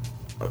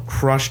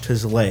crushed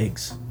his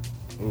legs,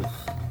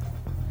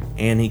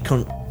 and he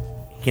couldn't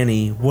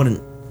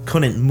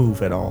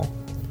move at all.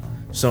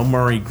 So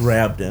Murray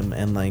grabbed him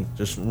and like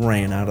just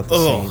ran out of the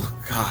scene.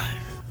 Oh god.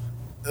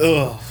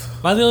 Ugh.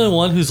 Am I the only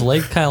one whose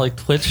leg kind of like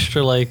twitched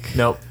or like?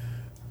 Nope.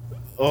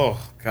 Oh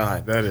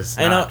god, that is.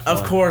 And not of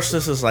fun. course,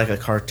 this is like a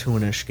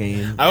cartoonish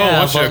game. I don't Yeah,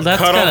 want you but to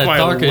that's cut off kinda my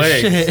dark as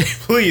legs. shit.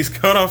 Please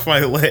cut off my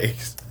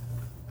legs.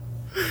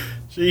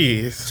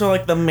 Jeez. So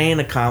like the main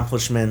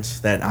accomplishments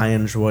that I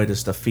enjoyed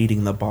is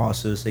defeating the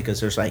bosses, because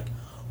there's like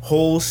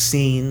whole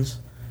scenes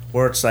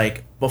where it's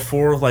like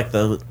before like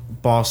the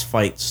boss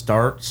fight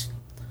starts,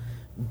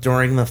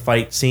 during the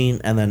fight scene,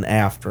 and then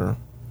after.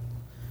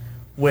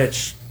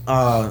 Which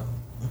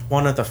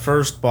one of the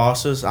first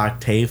bosses,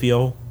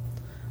 Octavio,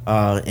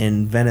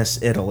 in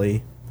Venice,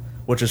 Italy,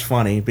 which is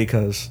funny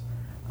because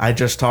I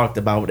just talked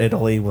about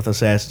Italy with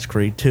Assassin's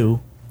Creed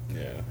 2.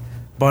 Yeah.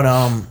 But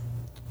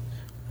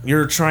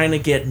you're trying to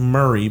get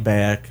Murray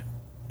back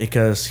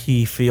because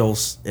he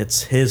feels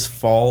it's his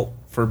fault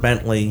for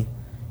Bentley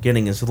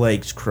getting his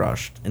legs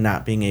crushed and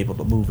not being able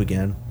to move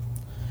again.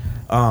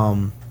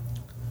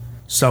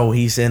 So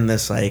he's in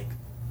this like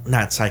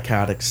not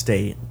psychotic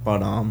state,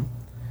 but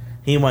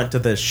he went to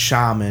this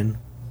shaman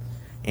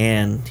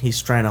and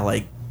he's trying to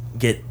like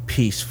get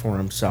peace for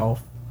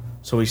himself.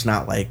 So he's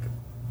not like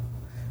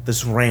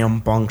this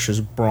rambunctious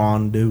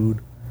brawn dude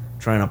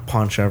trying to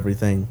punch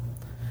everything.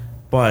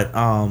 But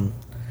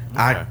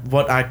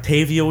what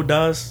Octavio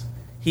does,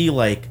 he's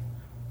like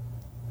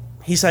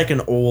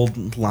an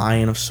old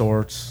lion of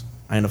sorts,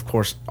 and of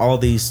course all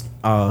these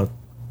the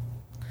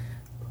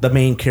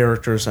main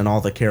characters and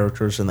all the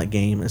characters in the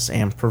game is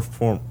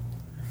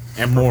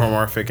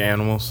Anthropomorphic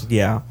animals.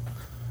 yeah.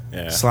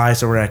 Yeah.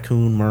 Sly's a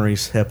raccoon,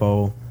 Murray's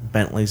hippo,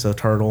 Bentley's a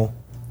turtle.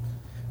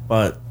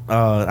 But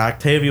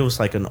Octavio's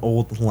like an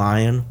old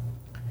lion,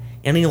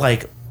 and he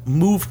like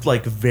moved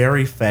like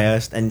very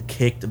fast and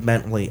kicked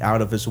Bentley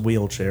out of his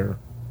wheelchair.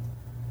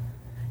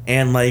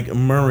 And like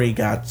Murray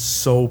got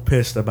so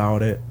pissed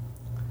about it.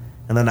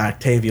 And then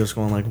Octavio's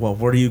going like, well,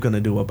 what are you going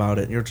to do about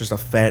it? You're just a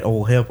fat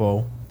old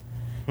hippo.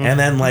 And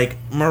then like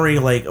Murray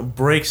like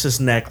breaks his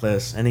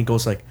necklace and he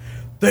goes like,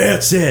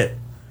 that's it.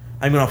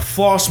 I'm going to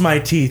floss my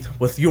teeth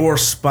with your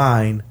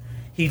spine.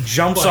 He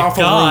jumps My off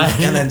God. a roof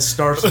and then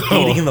starts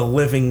eating the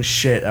living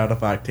shit out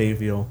of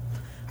Octavio.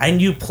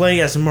 And you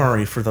play as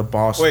Murray for the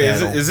boss Wait,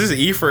 battle. is this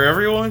E for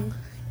everyone?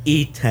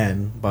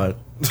 E10, but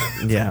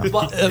yeah.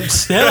 But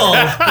still,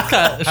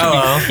 it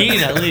should be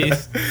keen at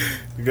least.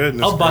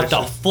 Goodness I'm about to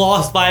gracious.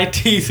 floss my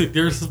teeth with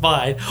your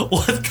spine.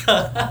 What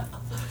the hell?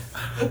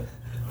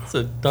 It's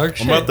a dark I'm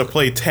shit. about to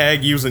play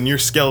tag using your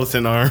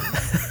skeleton arm.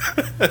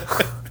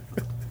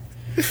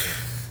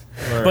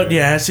 But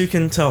yeah, as you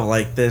can tell,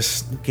 like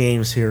this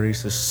game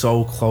series is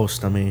so close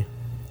to me.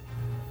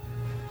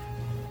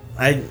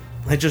 I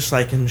just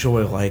like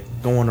enjoy like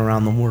going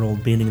around the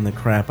world beating the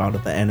crap out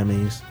of the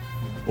enemies,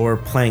 or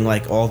playing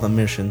like all the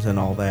missions and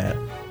all that.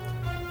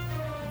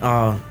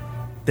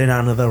 Then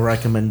on to the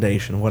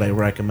recommendation, what I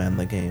recommend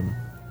the game.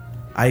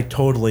 I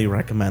totally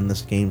recommend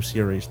this game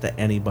series to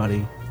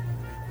anybody.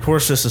 Of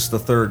course, this is the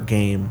third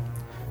game,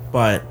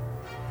 but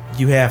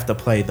you have to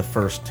play the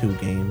first two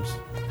games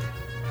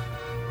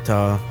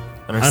to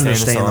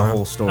understand the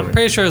whole story. I'm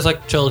pretty sure there's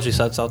like trilogy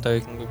sets out there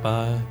you can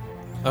buy.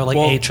 Or like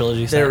Well, a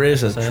trilogy set. There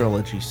is I a should say.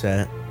 trilogy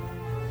set.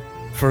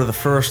 For the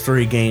first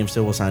three games,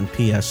 it was on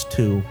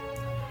PS2.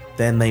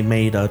 Then they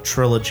made a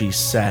trilogy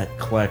set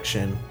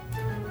collection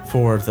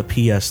for the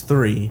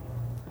PS3.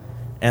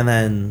 And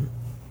then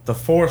the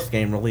fourth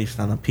game released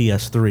on the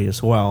PS3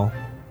 as well.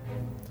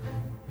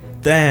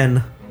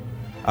 Then,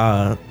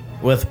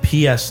 with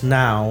PS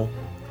Now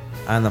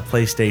on the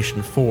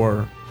PlayStation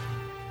 4,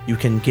 you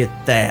can get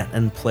that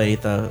and play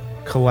the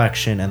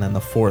collection and then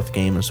the fourth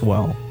game as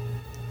well.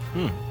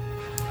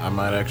 I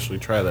might actually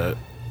try that.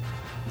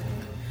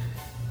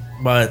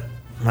 But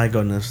my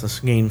goodness, this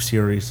game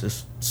series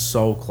is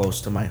so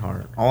close to my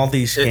heart. All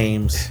these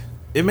games,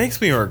 It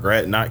makes me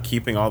regret not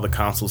keeping all the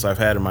consoles I've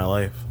had in my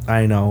life.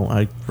 I know,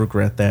 I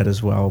regret that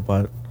as well,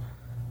 but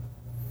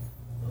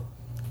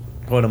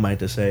what am I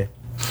to say?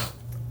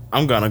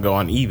 I'm gonna go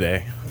on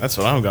eBay. That's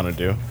what I'm gonna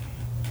do.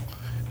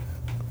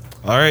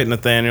 All right,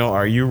 Nathaniel,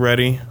 are you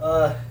ready?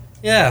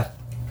 Yeah.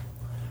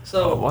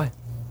 So Oh, why?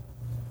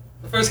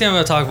 first game I'm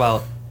going to talk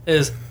about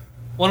is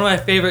one of my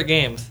favorite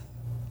games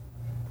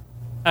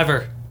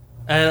ever.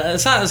 And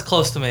it's not as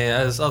close to me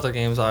as other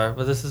games are,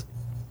 but this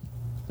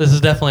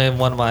is definitely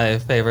one of my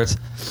favorites.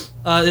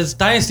 It's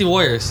Dynasty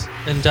Warriors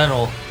in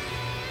general.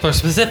 For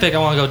specific, I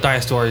want to go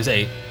Dynasty Warriors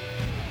 8.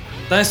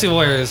 Dynasty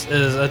Warriors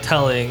is a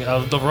telling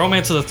of the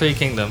Romance of the Three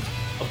Kingdoms,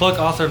 a book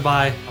authored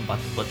by, I'm about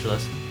to butcher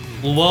this,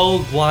 Luo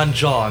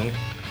Guanzhong.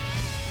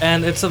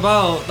 And it's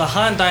about the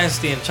Han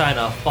Dynasty in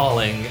China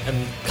falling,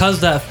 and because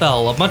that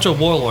fell, a bunch of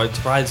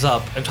warlords rise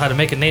up and try to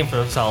make a name for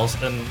themselves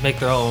and make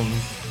their own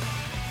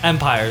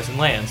empires and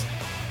lands.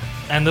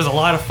 And there's a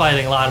lot of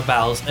fighting, a lot of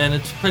battles, and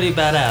it's pretty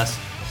badass.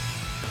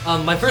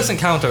 My first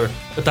encounter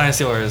with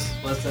Dynasty Warriors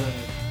was in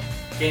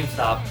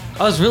GameStop.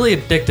 I was really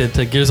addicted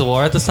to Gears of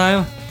War at this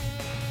time.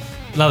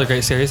 Another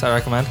great series, I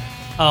recommend.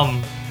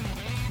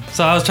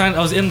 So I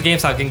was in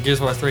GameStop getting Gears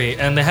of War 3,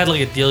 and they had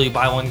like a deal, you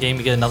buy one game,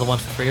 you get another one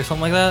for free or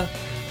something like that.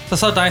 So I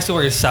saw Dynasty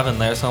Warriors 7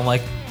 there, so I'm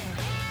like,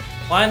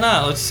 why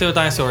not? Let's see what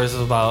Dynasty Warriors is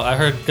about. I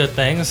heard good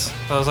things,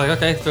 so I was like,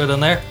 okay, throw it in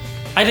there.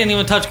 I didn't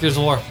even touch Gears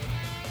of War.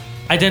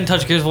 I didn't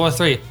touch Gears of War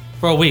 3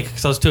 for a week,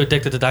 because I was too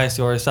addicted to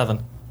Dynasty Warriors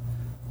 7.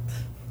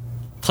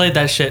 Played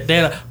that shit.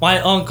 My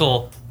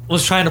uncle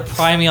was trying to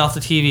pry me off the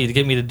TV to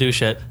get me to do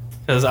shit,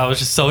 because I was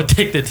just so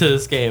addicted to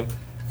this game.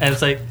 And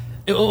it's like,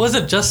 it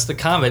wasn't just the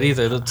combat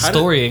either. The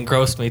story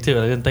engrossed me too,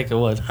 and I didn't think it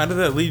would. How did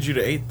that lead you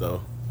to 8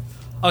 though?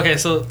 Okay,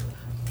 so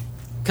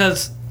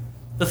because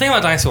the thing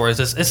about Dynasty Warriors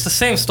is it's the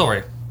same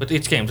story with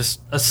each game,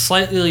 just a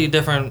slightly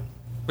different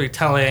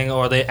retelling,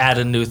 or they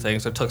added new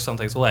things or took some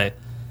things away.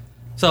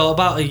 So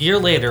about a year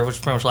later, which was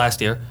pretty much last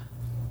year,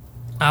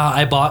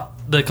 I bought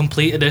the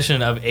complete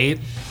edition of 8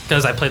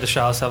 because I played the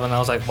Shadow 7 and I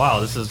was like, wow,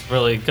 this is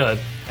really good.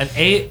 And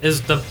 8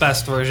 is the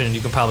best version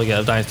you can probably get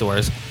of Dynasty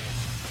Warriors.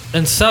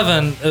 In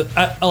 7,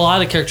 a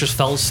lot of the characters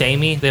felt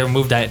samey. They were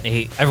moved at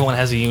 8. Everyone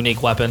has a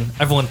unique weapon.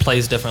 Everyone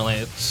plays differently.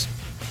 It's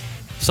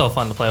so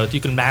fun to play with. You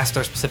can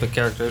master specific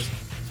characters.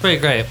 It's pretty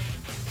great.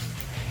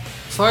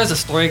 As far as the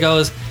story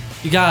goes,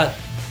 you got...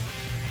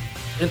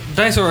 In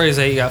Dynasty Warriors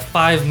 8, you got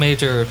 5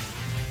 major,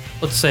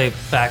 let's say,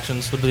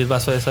 factions would be the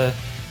best way to say it,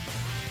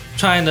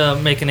 trying to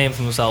make a name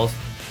for themselves.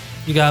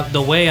 You got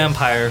the Wei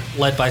Empire,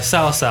 led by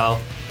Cao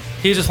Cao.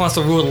 He just wants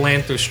to rule the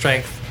land through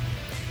strength.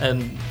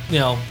 And,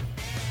 yeah,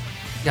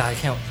 I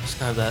can't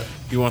describe that.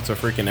 He wants a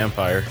freaking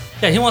empire.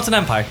 Yeah, he wants an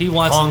empire. He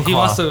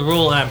wants to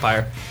rule an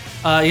empire.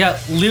 You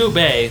got Liu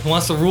Bei, who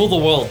wants to rule the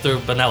world through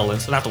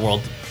benevolence. Not the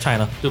world,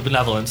 China. Through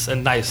benevolence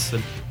and nice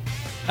and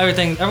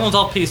everything. Everyone's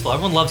all peaceful.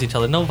 Everyone loves each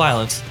other. No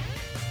violence.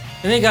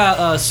 Then you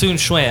got Sun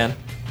Quan.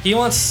 He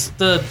wants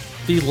to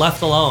be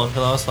left alone for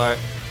the most part.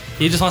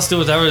 He just wants to do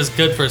whatever is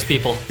good for his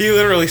people. He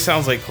literally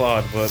sounds like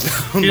Claude, but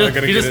I'm not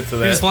going to get into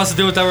that. He just wants to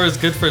do whatever is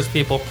good for his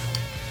people.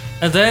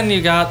 And then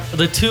you got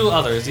the 2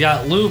 others. You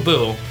got Lu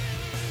Bu,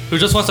 who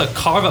just wants to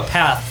carve a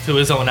path to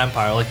his own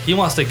empire. Like, he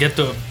wants to get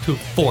to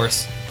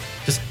force.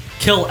 Just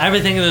kill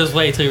everything in his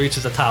way until he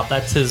reaches the top.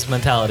 That's his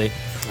mentality.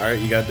 All right,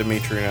 you got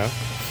Dimitri now.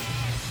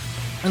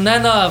 And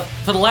then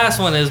for the last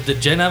one is the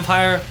Jin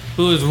Empire,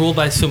 who is ruled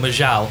by Sima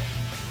Zhao.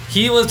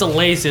 He was the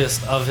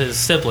laziest of his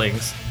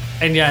siblings,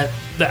 and yet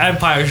the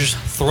empire is just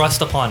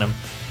thrust upon him,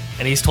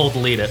 and he's told to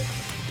lead it.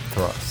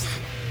 Thrust.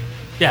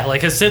 Yeah,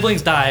 like his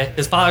siblings die,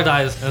 his father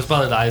dies, and his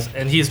brother dies,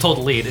 and he's told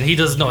to lead, and he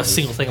doesn't know a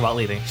single thing about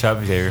leading. Shut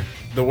up, Xavier.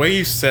 The way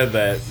you said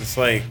that, it's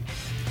like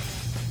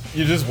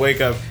you just wake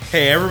up.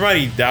 Hey,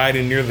 everybody died,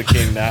 and you're the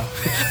king now.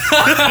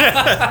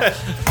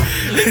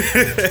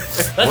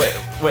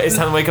 Wait, it's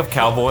time to wake up,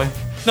 cowboy.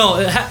 No,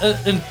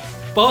 in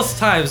both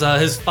times,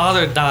 his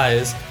father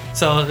dies,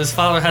 so his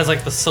father has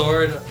like the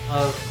sword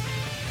of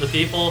the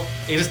people.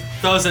 He just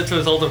throws it to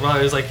his older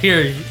brother. He's like,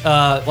 "Here,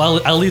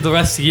 I'll leave the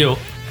rest to you."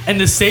 And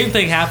the same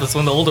thing happens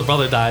when the older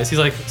brother dies. He's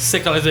like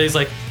sick on his day. He's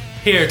like,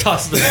 "Here,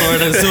 toss the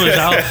sword as soon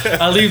as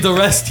I'll leave the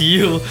rest to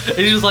you." And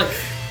he's just like,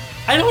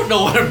 I don't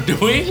know what I'm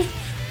doing.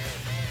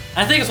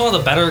 I think it's one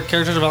of the better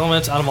character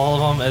developments out of all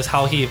of them is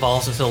how he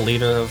evolves into the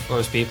leader for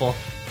his people.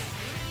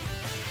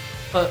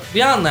 But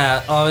beyond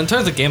that, in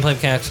terms of gameplay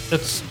mechanics,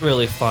 it's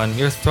really fun.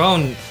 You're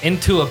thrown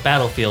into a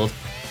battlefield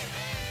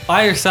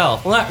by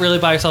yourself. Well, not really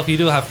by yourself. You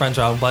do have friends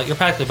around, but you're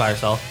practically by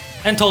yourself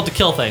and told to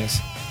kill things.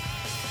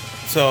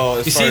 So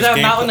as you far see as that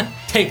mountain?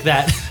 Take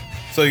that.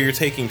 So you're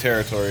taking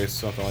territories,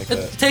 something like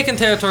that. Taking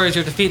territories,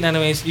 you're defeating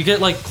enemies. You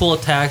get like cool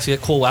attacks, you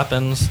get cool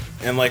weapons.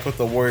 And like with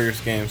the Warriors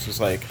games,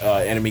 it's like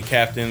enemy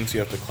captains. You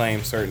have to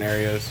claim certain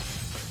areas.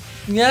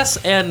 Yes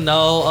and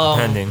no.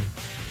 Depending.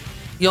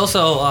 You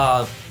also,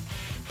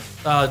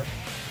 I'm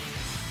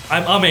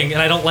umming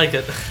and I don't like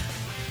it.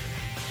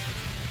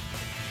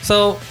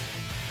 So,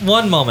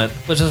 one moment,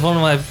 which is one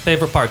of my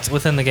favorite parts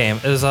within the game,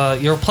 is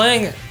you're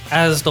playing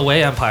as the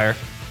Wei Empire,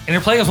 and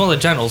you're playing as one of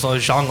the generals,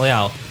 Zhang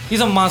Liao. He's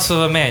a monster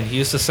of a man. He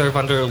used to serve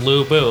under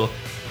Lu Bu.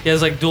 He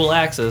has like dual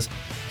axes.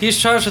 He's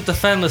charged with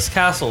defending this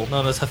castle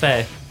known as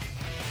Hefei.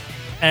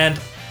 And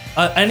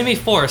an enemy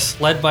force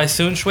led by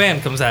Sun Quan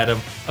comes at him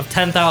of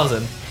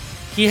 10,000.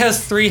 He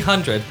has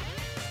 300.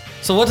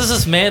 So what does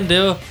this man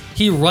do?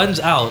 He runs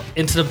out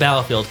into the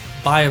battlefield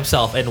by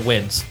himself and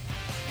wins.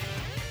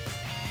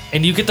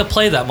 and you get to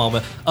play that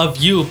moment of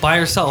you by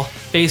yourself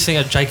facing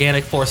a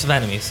gigantic force of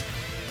enemies,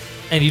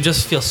 and you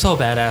just feel so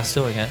badass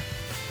doing it.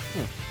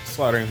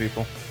 Slaughtering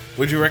people.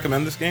 Would you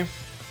recommend this game?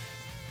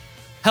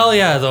 Hell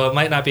yeah, though it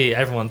might not be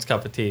everyone's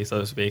cup of tea, so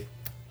to speak.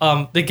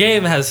 The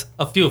game has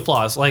a few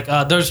flaws. Like,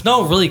 there's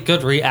no really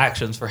good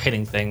reactions for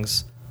hitting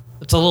things.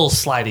 It's a little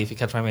slidey, if you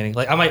catch my meaning.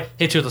 Like, I might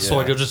hit you with a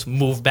sword, you'll just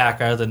move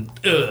back rather than,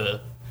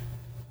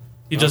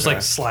 You just,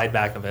 like, slide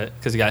back a bit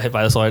because you got hit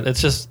by the sword.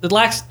 It's just, it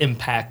lacks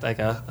impact, I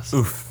guess.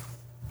 Oof.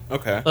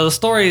 Okay. But the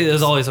story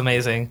is always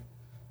amazing.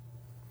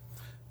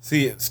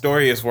 See,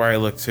 story is where I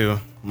look to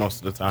most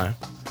of the time.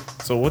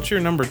 So what's your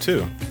number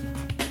 2?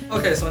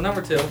 Okay, so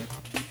number 2.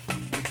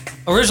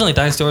 Originally,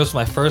 Dynasty Warriors was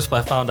my first,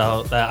 but I found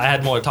out that I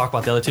had more to talk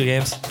about the other 2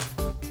 games.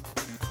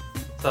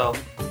 So,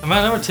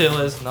 my number 2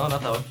 is... No,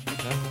 not that one.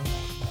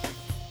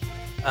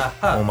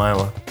 Oh my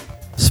one.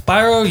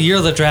 Spyro Year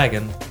of the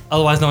Dragon,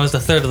 otherwise known as the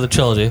third of the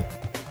trilogy.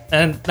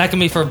 And that can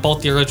be for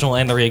both the original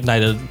and the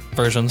reignited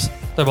versions.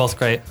 They're both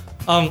great.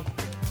 So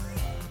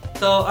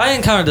I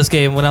encountered this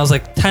game when I was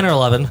like 10 or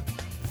 11.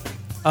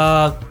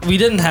 We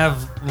didn't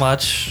have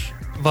much,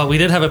 but we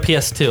did have a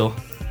PS2.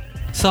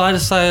 So I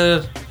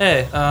decided,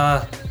 hey,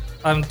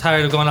 I'm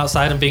tired of going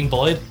outside and being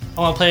bullied.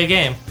 I want to play a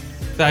game.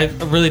 I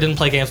really didn't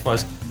play games before.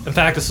 In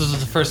fact, this was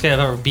the first game I've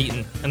ever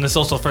beaten, and this is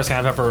also the first game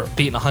I've ever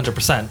beaten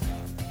 100%.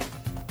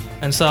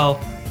 And so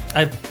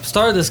I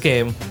started this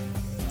game,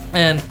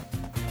 and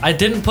I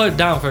didn't put it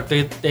down for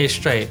 3 days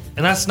straight.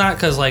 And that's not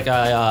because like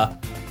I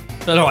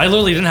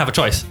literally didn't have a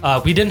choice.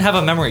 We didn't have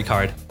a memory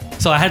card,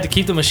 so I had to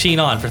keep the machine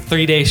on for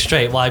 3 days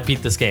straight while I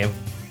beat this game.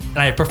 And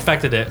I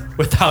perfected it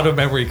without a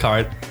memory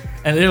card.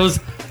 And it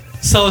was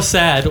so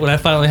sad when I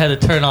finally had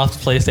to turn off the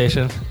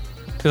PlayStation,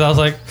 because I was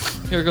like,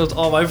 here goes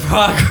all my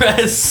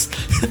progress.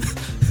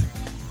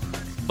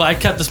 But I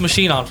kept this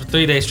machine on for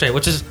 3 days straight,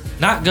 which is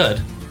not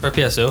good for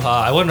PS2.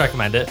 I wouldn't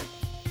recommend it.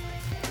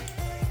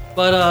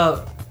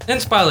 But in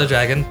Spyro the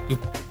Dragon,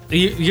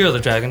 Year of the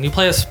Dragon, you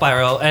play as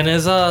Spyro and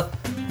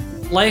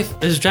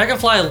his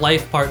Dragonfly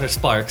life partner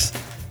Sparks,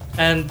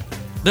 and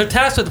they're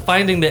tasked with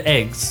finding the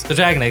eggs, the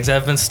dragon eggs that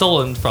have been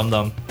stolen from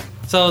them.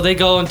 So they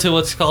go into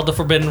what's called the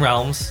Forbidden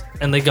Realms,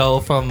 and they go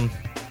from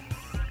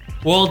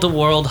world to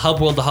world, hub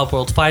world to hub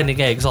world,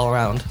 finding eggs all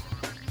around.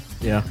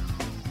 Yeah.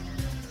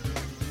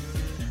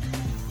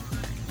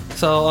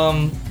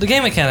 So the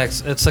game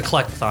mechanics, it's a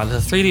collectathon.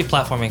 It's a 3D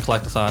platforming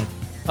collectathon.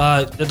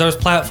 There's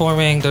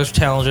platforming, there's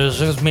challenges,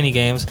 there's mini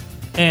games,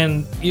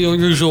 and you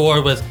use your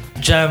reward with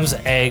gems,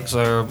 eggs,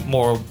 or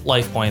more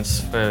life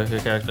points for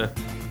your character.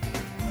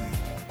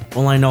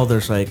 Well, I know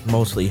there's like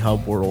mostly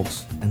hub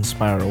worlds in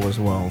Spyro as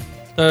well.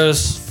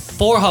 There's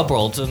 4 hub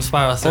worlds in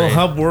Spyro 3. Well,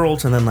 hub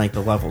worlds and then like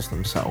the levels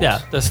themselves. Yeah,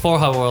 there's 4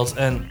 hub worlds,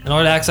 and in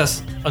order to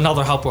access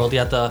another hub world, you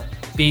have to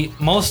beat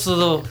most of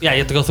the... Yeah, you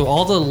have to go through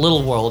all the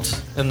little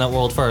worlds in that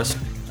world first,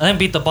 and then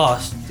beat the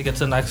boss to get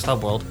to the next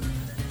hub world.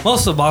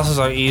 Most of the bosses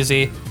are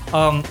easy.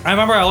 I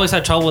remember I always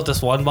had trouble with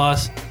this one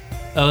boss.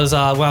 It was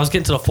when I was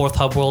getting to the 4th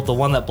hub world, the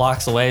one that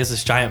blocks the way is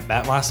this giant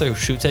bat monster who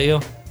shoots at you.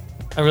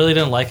 I really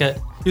didn't like it.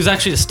 He was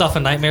actually the stuff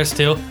in Nightmares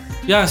too.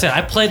 You understand,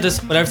 I played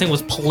this when everything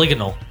was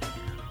polygonal.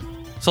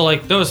 So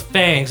like, there was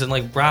fangs and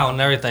like brown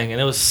and everything,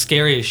 and it was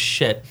scary as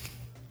shit.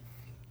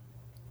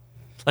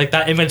 Like,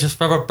 that image is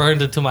forever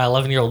burned into my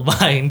 11-year-old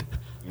mind.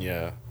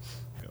 Yeah.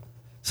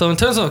 So in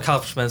terms of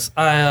accomplishments,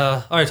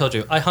 I already told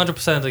you, I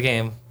 100%ed the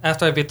game.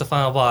 After I beat the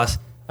final boss,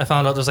 I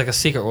found out there's like a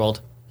secret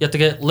world. You have to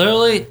get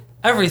literally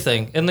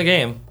everything in the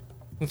game.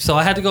 So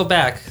I had to go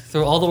back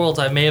through all the worlds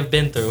I may have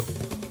been through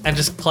and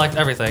just collect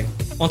everything.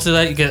 Once you do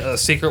that, you get a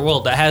secret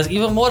world that has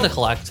even more to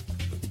collect.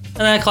 And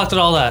then I collected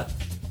all that.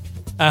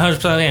 I 100%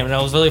 of the game, and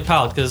I was really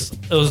proud because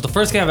it was the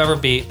first game I've ever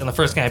beat, and the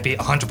first game I beat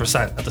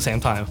 100% at the same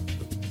time.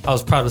 I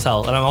was proud as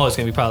hell, and I'm always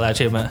going to be proud of that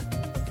achievement.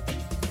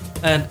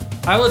 And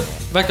I would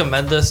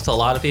recommend this to a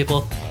lot of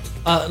people.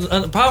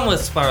 And the problem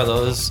with Spyro,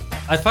 though, is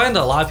I find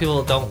a lot of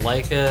people don't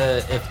like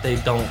it if they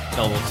don't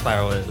know what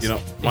Spyro is. You know,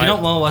 if you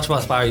don't know much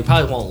about Spyro, you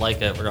probably won't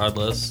like it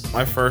regardless.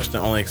 My first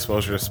and only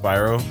exposure to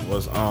Spyro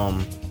was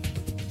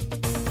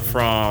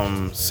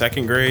from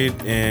 2nd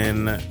grade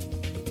in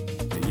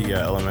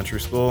elementary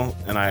school,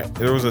 and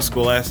there was a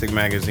Scholastic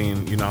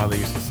magazine. You know how they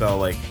used to sell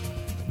like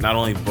not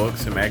only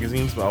books and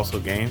magazines but also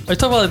games. Are you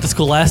talking about like the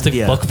Scholastic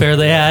book fair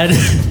they had?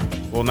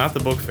 Well, not the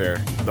book fair,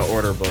 the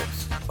order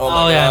books.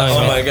 Oh yeah.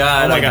 Oh my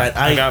god.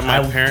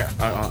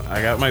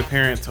 I got my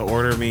parent to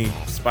order me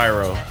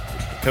Spyro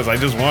because I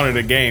just wanted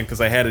a game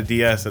because I had a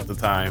DS at the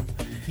time.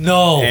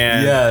 No.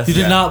 And Yes. You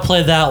did not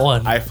play that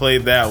one. I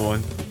played that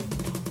one.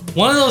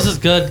 One of those is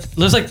good.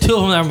 There's like 2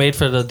 of them that were made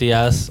for the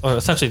DS, or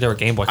essentially they were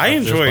Game Boy. I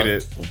cartridges, enjoyed but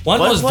it. One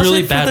was really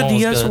it for bad. the One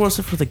was DS good. or was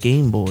it for the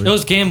Game Boy? It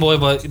was Game Boy,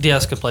 but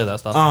DS could play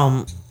that stuff.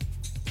 Oh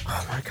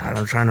my god,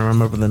 I'm trying to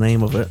remember the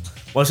name of it.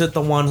 Was it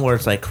the one where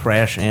it's like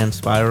Crash and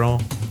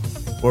Spyro?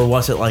 Or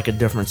was it like a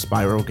different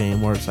Spyro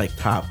game where it's like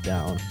top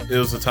down? It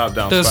was a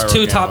top-down. There's Spyro 2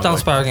 game. top-down I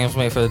was like, Spyro games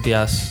made for the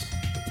DS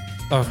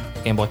or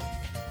Game Boy.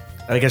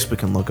 I guess we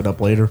can look it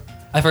up later.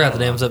 I forgot the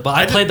names of it, but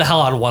I played the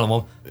hell out of one of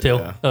them too.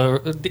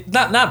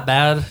 Yeah. Not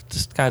bad,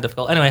 just kind of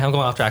difficult. Anyway, I'm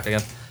going off track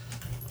again.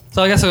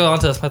 So I guess I'll go on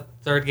to this, my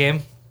third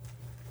game.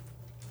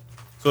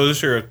 So is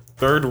this your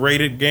third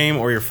rated game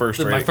or your first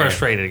This is rated my first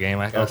game? rated game,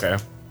 I guess.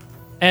 Okay.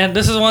 And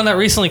this is one that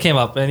recently came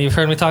up, and you've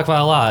heard me talk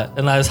about a lot,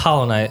 and that is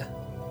Hollow Knight.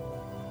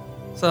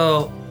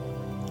 So,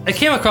 I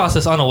came across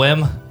this on a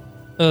whim.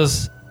 It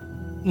was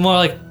more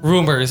like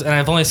rumors, and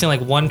I've only seen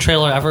like one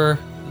trailer ever,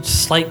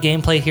 slight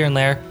gameplay here and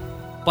there.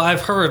 But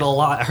I've heard a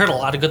lot. I heard a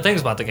lot of good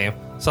things about the game,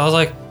 so I was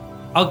like,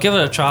 I'll give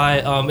it a try.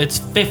 It's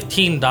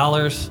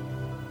 $15,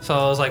 so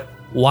I was like,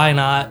 why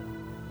not?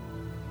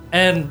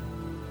 And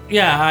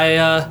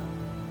yeah,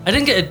 I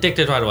didn't get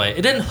addicted right away.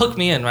 It didn't hook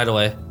me in right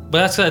away. But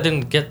that's because I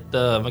didn't get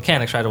the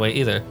mechanics right away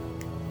either.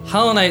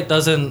 Hollow Knight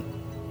doesn't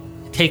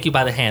take you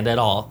by the hand at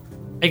all.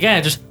 Again,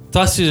 it just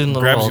thrusts you in the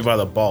Grabs world. you by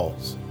the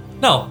balls.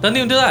 No, doesn't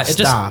even do that. It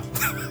Stop.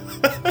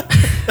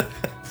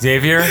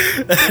 Xavier,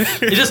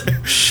 it just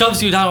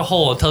shoves you down a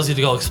hole and tells you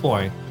to go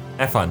exploring.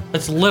 have fun.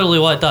 That's literally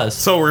what it does.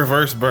 So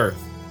reverse birth.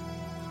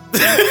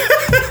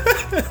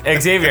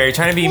 Xavier, you're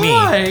trying to be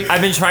Why? me.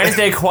 I've been trying to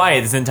stay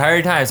quiet this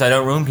entire time so I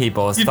don't ruin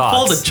people's You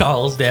pulled thoughts. it,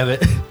 Charles, damn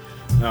it.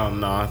 Oh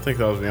no, I think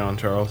that was beyond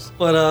Charles.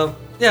 But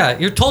yeah,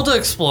 you're told to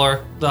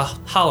explore the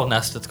Hollow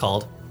Nest, it's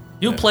called.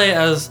 You play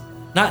as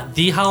not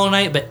the Hollow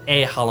Knight, but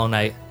a Hollow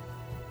Knight.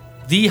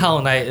 The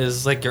Hollow Knight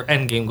is like your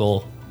end game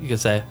goal, you could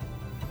say.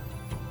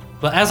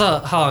 But as a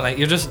Hollow Knight,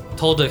 you're just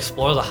told to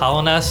explore the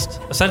Hollow Nest,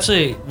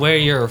 essentially where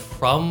you're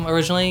from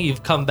originally.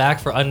 You've come back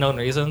for unknown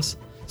reasons.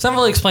 It's not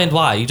really explained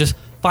why. You just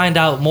find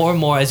out more and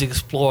more as you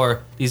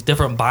explore these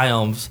different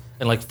biomes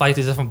and like fight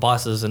these different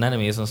bosses and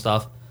enemies and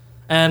stuff.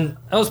 And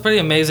that was pretty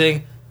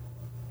amazing.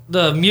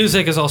 The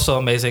music is also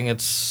amazing.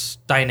 It's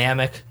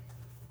dynamic.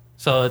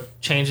 So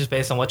it changes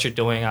based on what you're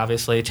doing,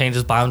 obviously. It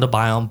changes biome to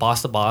biome,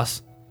 boss to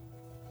boss.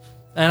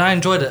 And I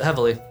enjoyed it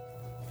heavily.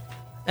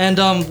 And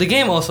the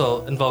game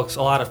also invokes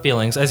a lot of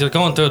feelings as you're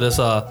going through this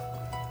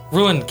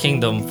ruined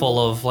kingdom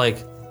full of like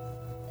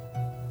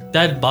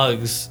dead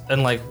bugs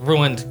and like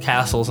ruined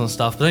castles and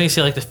stuff. But then you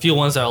see like the few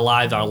ones that are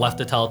alive that are left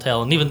to tell a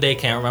tale, and even they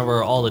can't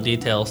remember all the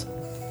details.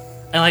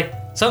 And like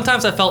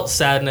sometimes I felt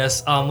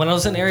sadness when I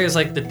was in areas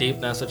like the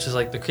Deepness, which is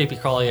like the creepy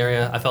crawly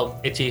area. I felt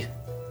itchy.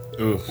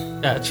 Ooh.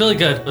 Yeah, it's really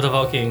good with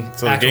evoking.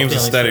 So the actual game's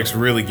feelings. aesthetics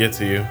really get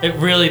to you. It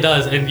really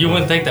does, and you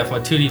wouldn't think that from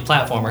a 2D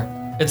platformer.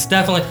 It's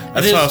definitely. That's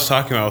it is, what I was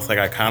talking about with like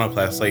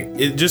Iconoclast. Like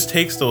it just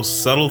takes those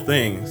subtle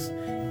things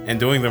and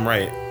doing them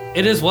right.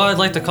 It is what I'd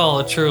like to call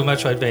a true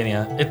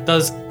Metroidvania. It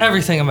does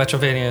everything a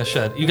Metroidvania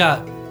should. You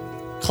got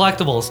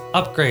collectibles,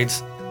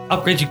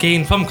 upgrades you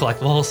gain from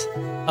collectibles,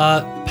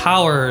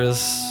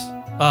 powers,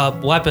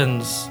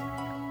 weapons.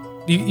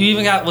 You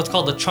even got what's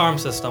called the charm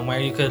system, where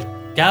you could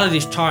gather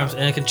these charms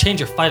and it can change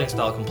your fighting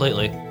style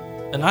completely.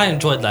 And I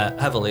enjoyed that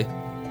heavily.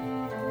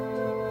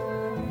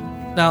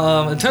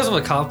 Now, in terms of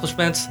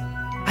accomplishments,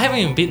 I haven't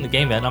even beaten the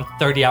game yet, and I'm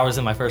 30 hours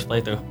in my first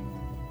playthrough.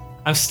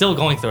 I'm still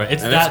going through it.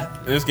 It's And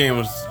that. this game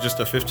was just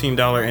a $15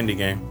 indie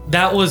game.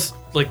 That was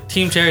like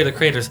Team Cherry, the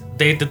creators.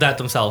 They did that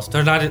themselves.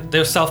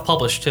 They're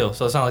self-published too,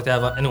 so it's not like they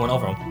have anyone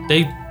over them.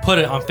 They put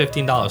it on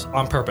 $15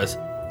 on purpose.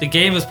 The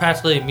game is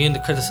practically immune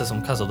to criticism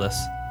because of this.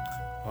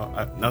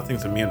 Well,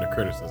 nothing's immune to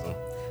criticism.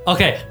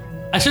 Okay,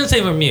 I shouldn't say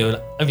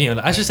immune.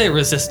 I should say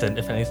resistant,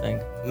 if anything.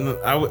 No,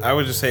 I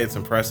would just say it's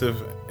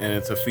impressive and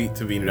it's a feat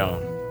to be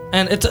done.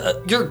 And it's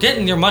you're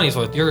getting your money's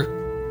worth.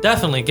 You're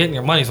definitely getting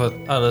your money's worth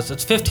out of this.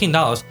 It's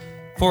 $15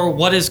 for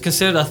what is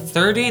considered a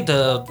 30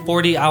 to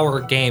 40 hour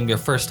game your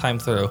first time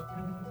through.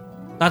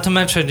 Not to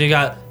mention you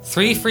got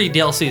 3 free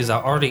DLCs that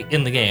are already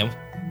in the game.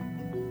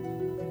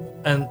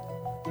 And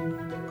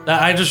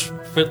that I just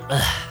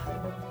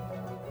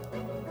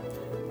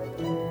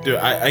Dude,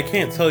 I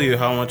can't tell you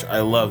how much I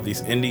love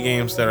these indie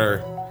games that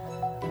are,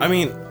 I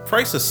mean,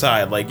 price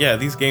aside, like, yeah,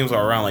 these games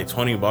are around like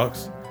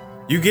 $20.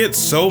 You get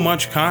so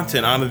much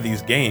content out of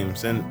these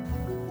games, and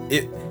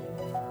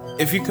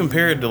if you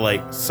compare it to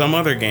like some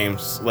other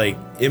games, like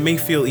it may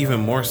feel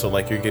even more so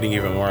like you're getting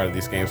even more out of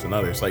these games than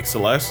others. Like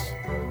Celeste,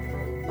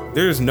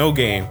 there is no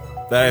game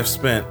that I've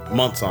spent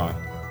months on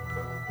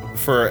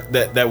for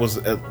that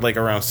was like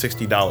around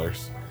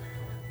 $60.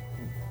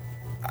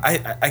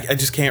 I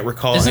just can't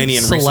recall isn't any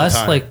in recent Celeste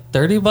time. like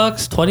 $30,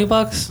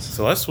 $20?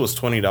 Celeste was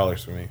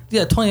 $20 for me.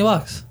 Yeah,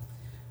 $20.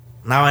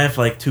 Now I have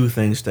like 2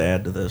 things to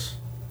add to this.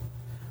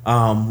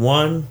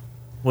 One,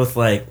 with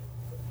like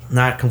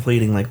not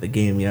completing like the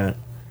game yet,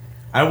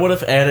 I would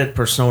have added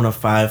Persona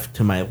 5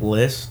 to my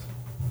list,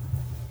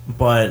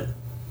 but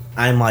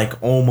I'm like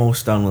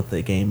almost done with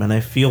the game, and I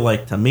feel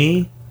like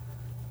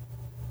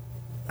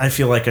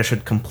I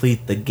should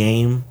complete the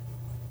game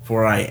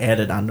before I add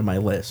it onto my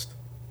list.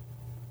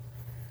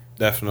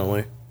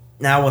 Definitely.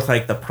 Now with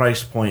like the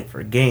price point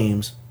for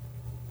games,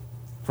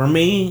 for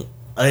me,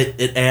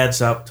 it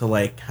adds up to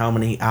like how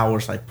many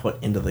hours I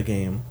put into the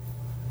game.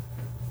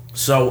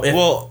 So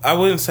Well, I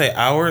wouldn't say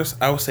hours.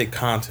 I would say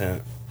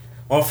content.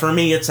 well, for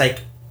me, it's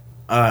like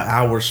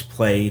hours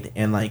played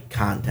and like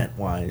content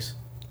wise.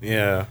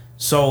 Yeah.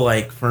 So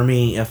like for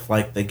me, if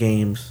like the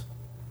game's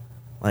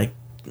like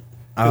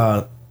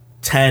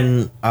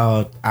 10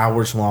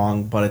 hours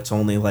long, but it's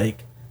only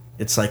like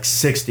it's like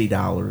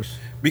 $60.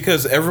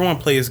 Because everyone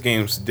plays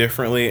games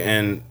differently,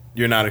 and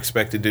you're not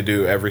expected to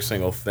do every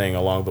single thing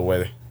along the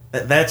way.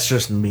 That's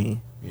just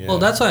me. Yeah. Well,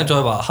 that's what I enjoy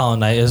about Hollow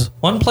Knight is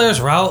one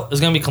player's route is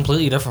going to be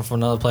completely different from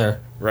another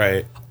player.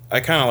 Right. I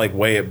kind of like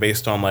weigh it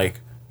based on like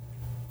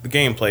the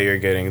gameplay you're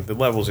getting, the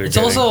levels you're It's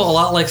getting. also a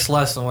lot like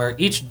Celeste, where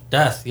each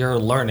death you're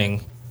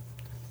learning.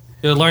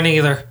 You're learning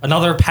either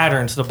another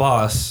pattern to the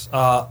boss,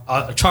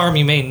 a charm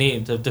you may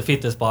need to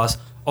defeat this boss,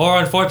 or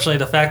unfortunately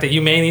the fact that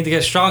you may need to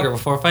get stronger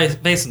before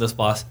facing this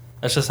boss.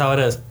 That's just how it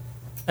is.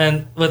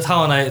 And with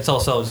Hollow Knight, it's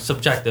also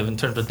subjective in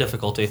terms of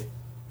difficulty.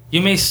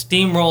 You may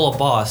steamroll a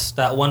boss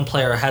that one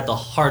player had the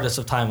hardest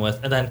of time with,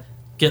 and then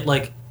get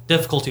like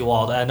difficulty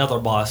walled at another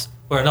boss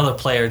where another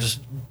player just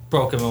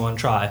broke him in one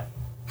try.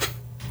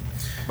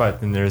 But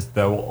then there's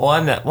the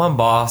one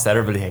boss that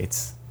everybody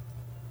hates.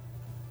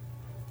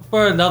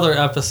 For another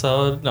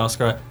episode, no,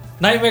 screw it.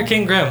 Nightmare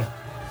King Grim.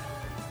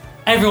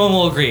 Everyone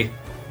will agree.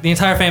 The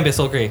entire fan base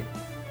will agree.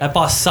 That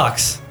boss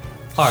sucks.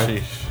 Hard.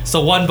 Sheesh.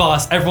 So one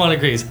boss, everyone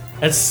agrees.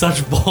 It's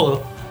such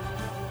bull.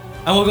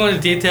 I won't go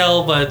into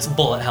detail, but it's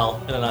bullet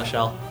hell in a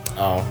nutshell.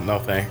 Oh, no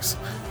thanks.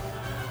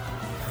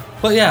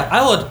 But yeah,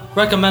 I would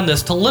recommend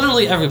this to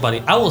literally everybody.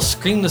 I will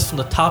scream this from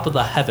the top of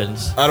the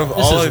heavens. Out of this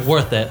all is I've-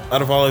 worth it.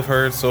 Out of all I've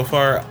heard so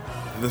far,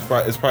 this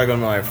is probably going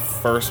to be my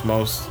first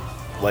most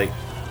like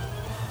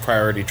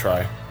priority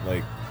try,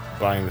 like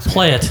buying this.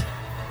 Play it.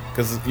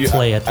 Because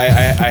Play it.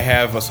 I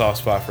have a soft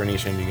spot for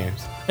niche indie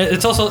games.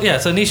 It's also, yeah,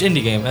 it's a niche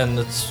indie game, and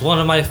it's one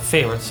of my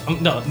favorites.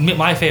 No,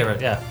 my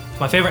favorite, yeah. It's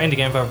my favorite indie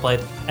game I've ever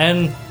played,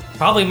 and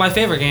probably my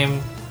favorite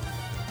game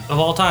of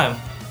all time.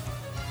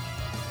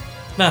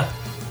 Nah,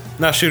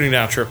 Not shooting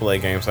down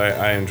AAA games.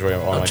 I enjoy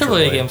all my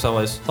AAA games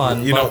always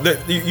fun. You know,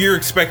 but, you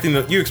expect them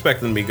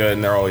to be good,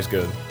 and they're always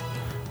good.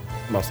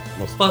 Most.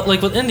 but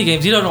like with indie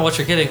games, you don't know what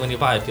you're getting when you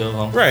buy a few of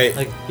them. Right.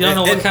 Like you don't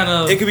know what And kind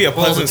of it could be a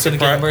world pleasant it's gonna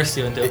surprise. immerse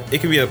you into.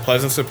 It could be a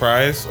pleasant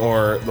surprise,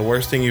 or the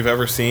worst thing you've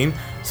ever seen,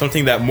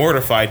 something that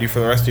mortified you for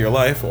the rest of your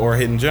life, or a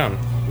hidden gem.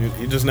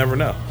 You just never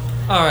know.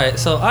 All right,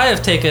 so I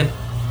have taken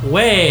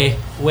way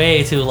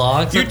too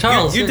long. So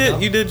Charles, you here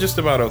you go. did just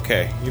about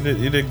okay. You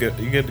did good.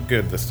 You did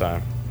good this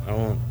time. I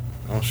won't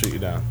shoot you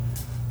down.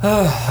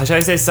 I tried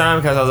to say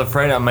some because I was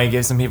afraid I might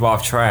get some people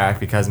off track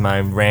because of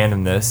my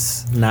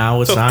randomness.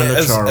 Now it's So on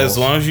to Charles. as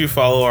long as you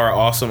follow our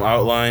awesome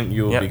outline,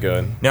 you will Yep. be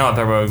good. No, I'm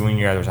talking about when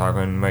you guys were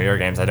talking about your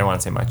games. I don't want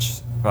to say much,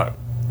 but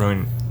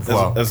ruin the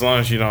flow. As long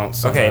as you don't. Okay,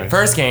 summarize.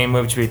 first game,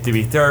 which would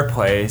be third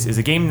place, is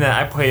a game that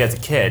I played as a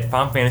kid,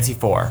 Final Fantasy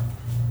IV,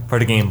 for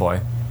the Game Boy.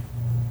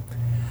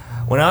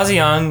 When I was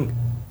young,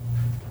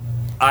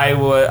 I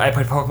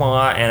played Pokemon a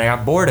lot, and I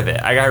got bored of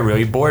it. I got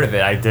really bored of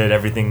it. I did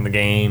everything in the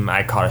game.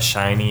 I caught a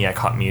shiny. I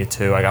caught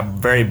Mewtwo. I got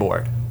very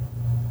bored.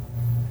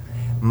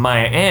 My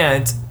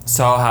aunt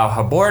saw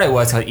how bored I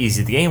was, how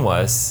easy the game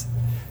was,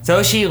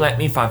 so she lent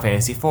me Final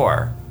Fantasy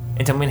IV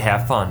and told me to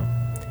have fun.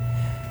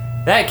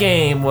 That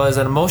game was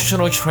an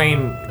emotional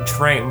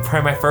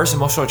probably my first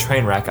emotional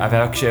train wreck I've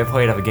actually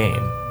played of a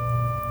game.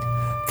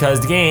 Because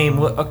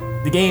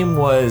the game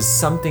was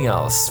something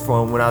else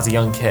from when I was a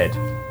young kid.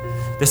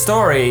 The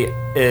story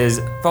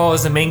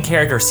follows the main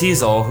character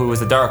Cecil, who was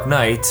the Dark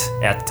Knight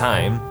at the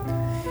time,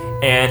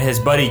 and his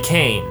buddy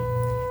Kane.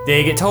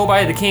 They get told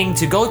by the king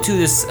to go to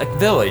this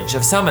village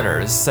of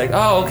summoners. It's like,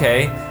 oh,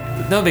 okay,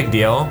 no big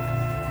deal.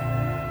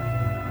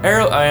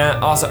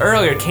 Also,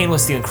 earlier, Kane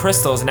was stealing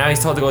crystals, and now he's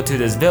told to go to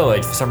this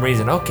village for some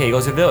reason. Okay, he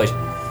goes to the village.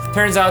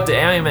 Turns out the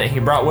amulet he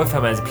brought with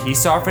him as a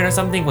peace offering or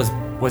something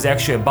was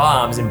actually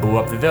bombs and blew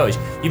up the village.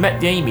 You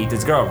meet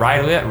this girl,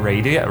 Radiant,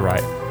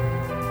 right?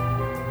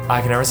 I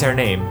can never say her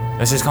name.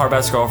 Let's just call her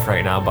best girlfriend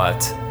right now,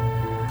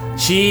 but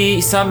she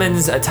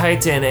summons a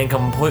Titan and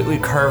completely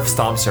curve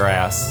stomps your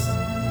ass.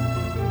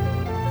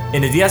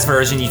 In the DS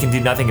version, you can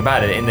do nothing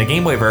about it. In the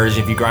Game Boy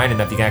version, if you grind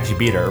enough, you can actually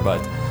beat her, but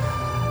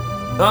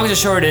long and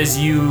short is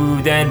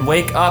you then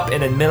wake up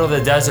in the middle of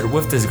the desert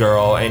with this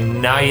girl,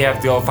 and now you have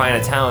to go find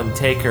a town and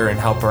take her and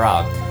help her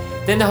out.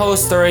 Then the whole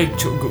story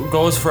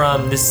goes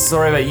from this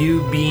story about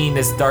you being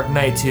this Dark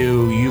Knight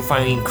to you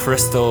finding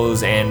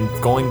crystals and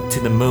going to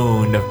the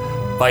moon to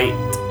fight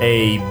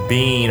a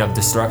being of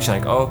destruction.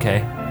 Like, oh, okay.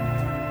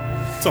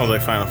 Sounds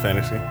like Final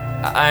Fantasy.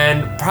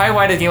 And probably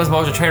why the game was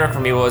most of a train wreck for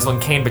me was when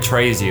Kane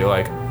betrays you.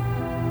 Like,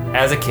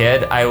 as a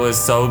kid, I was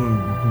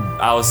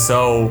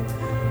so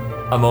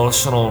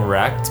emotional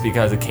wrecked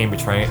because of Kane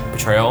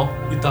betrayal.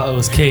 You thought it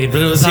was Cade,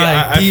 but it was See,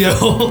 I,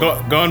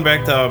 Dio. going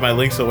back to my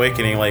Link's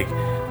Awakening, like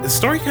the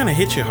story kind of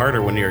hits you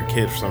harder when you're a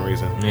kid for some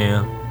reason.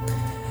 Yeah.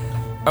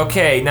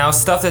 Okay, now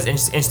stuff that's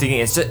interesting.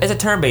 It's a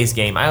turn-based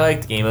game. I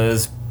liked the game. It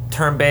was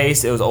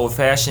turn-based. It was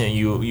old-fashioned.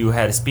 You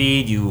had a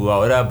speed. You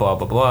load up. Blah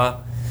blah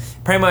blah.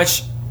 Pretty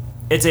much,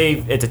 it's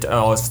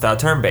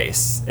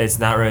turn-based. There's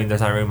not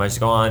really much to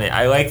go on.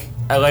 I liked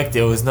it.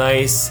 It was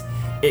nice.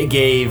 It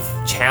gave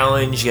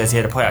challenge. You guys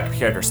had to play out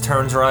characters'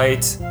 turns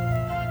right,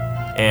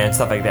 and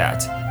stuff like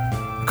that.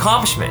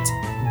 Accomplishment: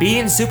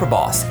 beating Super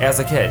Boss as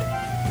a kid.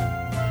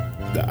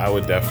 I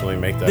would definitely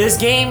make that. This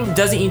game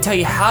doesn't even tell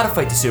you how to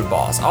fight the Super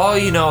Boss. All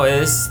you know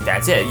is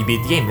that's it. You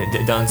beat the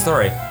game. Done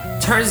story.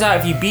 Turns out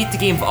if you beat the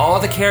game with all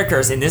the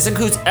characters, and this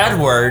includes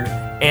Edward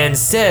and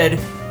Sid,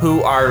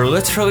 who are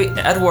literally,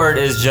 Edward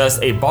is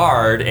just a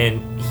bard,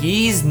 and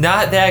he's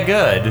not that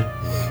good.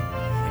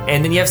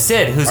 And then you have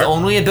Sid, whose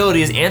only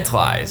ability is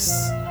Antlize,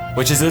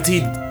 which is literally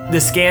the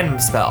scan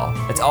spell.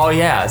 That's all he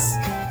has.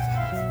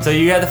 So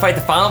you have to fight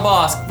the final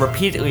boss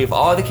repeatedly with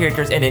all the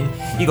characters, and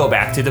then you go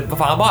back to the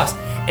final boss.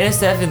 And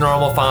instead of the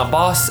normal final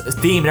boss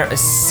theme,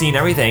 scene,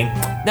 everything,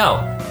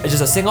 no, it's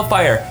just a single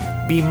fighter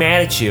be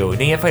mad at you.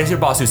 Then you have to fight your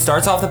boss who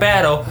starts off the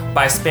battle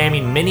by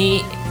spamming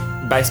mini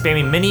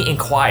and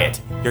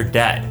quiet. You're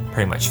dead,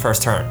 pretty much,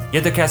 first turn.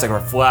 You have to cast like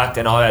Reflect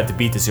and all that to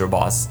beat this super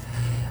boss.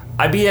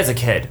 I beat it as a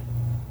kid.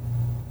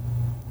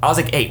 I was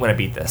like 8 when I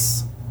beat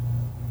this.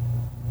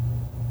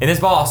 And this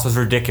boss was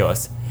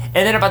ridiculous.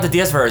 And then about the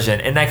DS version,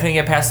 and I couldn't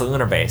get past the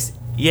lunar base.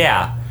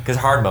 Yeah, because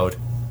hard mode.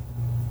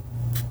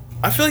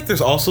 I feel like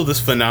there's also this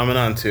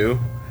phenomenon too.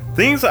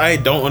 Things I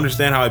don't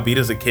understand how I beat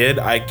as a kid,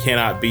 I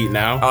cannot beat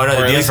now. Oh no, Or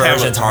the at DS least have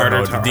version's a hard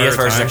mode. harder The DS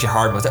version's time. actually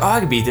hard mode. Oh, I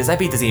can beat this. I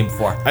beat this game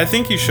before. I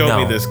think you showed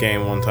me No. this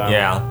game one time.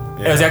 Yeah.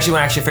 It was actually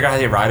when I actually figured out how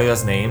to say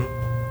Raido's name.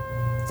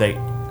 It's like,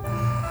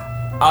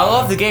 I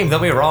love the game,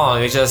 don't get me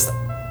wrong. It's just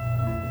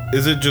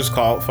Is it just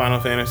called Final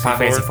Fantasy Final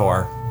Fantasy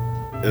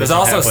 4. There's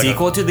also a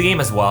sequel to the game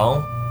as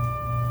well,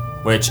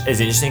 which is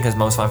interesting because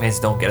most Final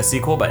Fantasies don't get a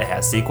sequel, but it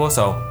has a sequel.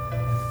 So,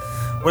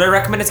 would I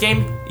recommend this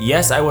game?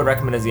 Yes, I would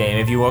recommend this game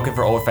if you're looking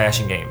for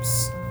old-fashioned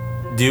games.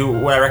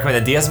 Would I recommend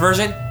the DS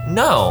version?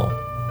 No.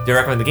 Do I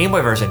recommend the Game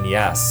Boy version?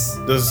 Yes.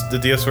 Does the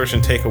DS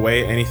version take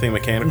away anything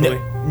mechanically?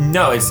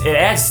 No, it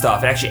adds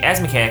stuff. It actually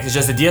adds mechanics. It's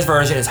just the DS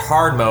version is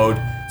hard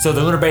mode, so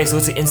the lunar base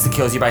literally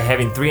insta-kills you by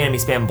having 3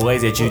 enemies spam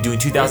blaze at you, doing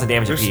 2,000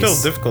 damage There's apiece.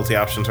 still difficulty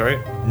options, right?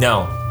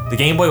 No. The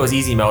Game Boy was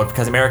easy mode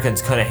because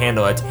Americans couldn't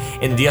handle it,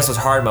 and the DS was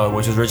hard mode,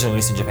 which was originally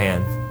released in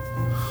Japan.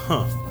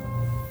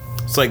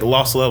 It's like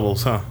lost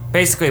levels, huh?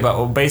 Basically,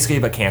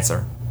 but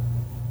cancer.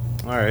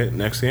 All right,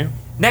 next game.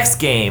 Next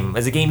game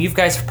is a game you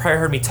guys have probably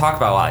heard me talk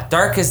about a lot.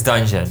 Darkest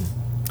Dungeon.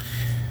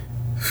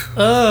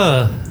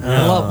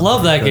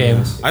 Love that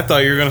game. I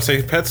thought you were gonna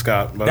say Pet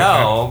Scott, but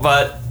No,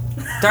 but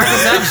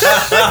Darkest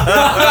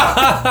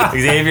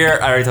Dungeon.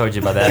 Xavier, I already told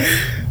you about that.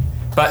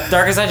 But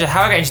Darkest Dungeon,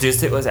 how I got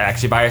introduced to it was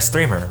actually by a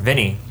streamer,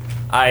 Vinny.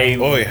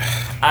 Oh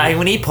yeah.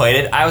 When he played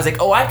it, I was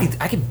like, oh, I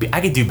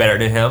could do better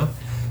than him.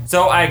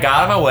 So I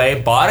got on my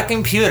way, bought a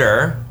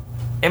computer,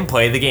 and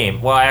played the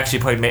game. Well, I actually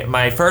played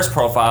my first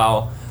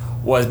profile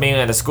was mainly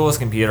on the school's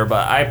computer,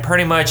 but I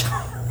pretty much,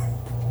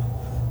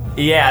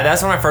 yeah,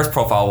 that's what my first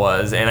profile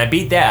was, and I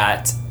beat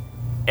that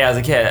as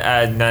a kid.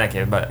 Not a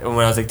kid, but when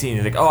I was like teen,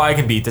 I was like, oh, I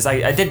can beat this.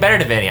 I did better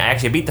than Vinny. I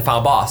actually beat the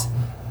final boss.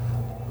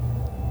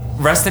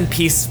 Rest in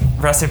peace,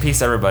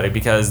 everybody,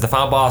 because the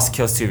final boss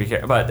kills 2 of your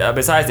characters. But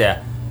besides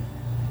that,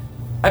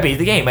 I beat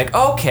the game. Like,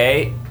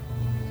 okay.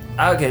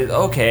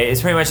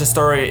 It's pretty much the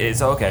story.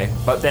 It's okay,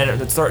 but then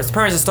it's pretty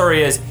much the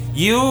story is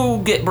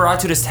you get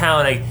brought to this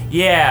town. Like,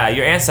 yeah,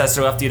 your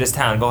ancestor left you this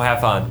town. Go have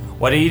fun.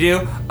 What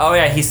do? Oh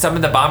yeah, he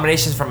summoned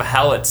abominations from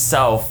hell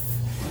itself,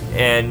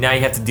 and now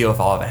you have to deal with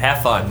all of it.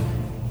 Have fun.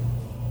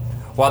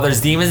 While there's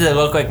demons that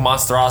look like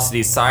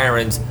monstrosities,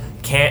 sirens,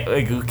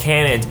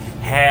 cannons,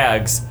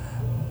 hags,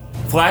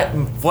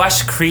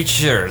 flesh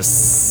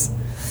creatures.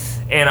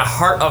 And a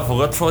heart of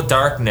literal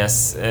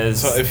darkness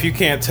is... So if you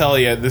can't tell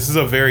yet, this is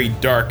a very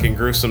dark and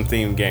gruesome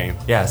themed game.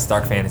 Yes,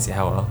 dark fantasy,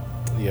 hello.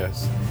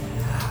 Yes.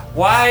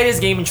 Why this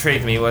game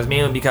intrigued me was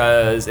mainly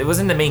because it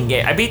wasn't the main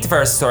game. I beat the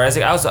first story.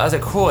 I was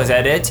like, cool, is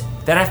that it?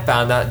 Then I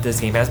found out this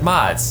game has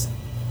mods.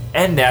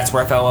 And that's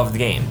where I fell in love with the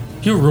game.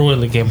 You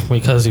ruined the game for me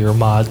because of your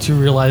mods. You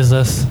realize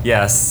this?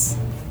 Yes.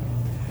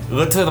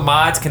 Literally, the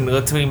mods can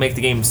literally make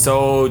the game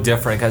so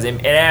different because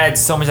it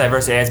adds so much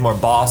diversity. It adds more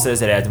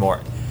bosses. It adds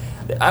more...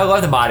 I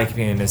love the modding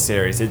community in this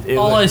series.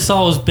 All I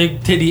saw was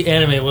big titty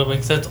anime women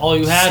because that's all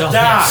you had on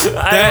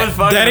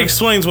there. That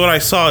explains what I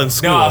saw in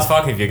school. No, I was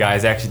fucking with you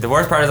guys. Actually, the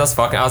worst part is I was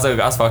fucking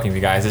with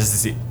you guys. Just to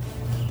see.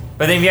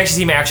 But then if you actually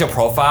see my actual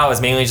profile,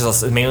 it's mainly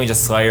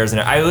just Slayers, and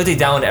I literally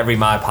downloaded every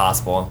mod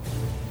possible.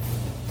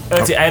 I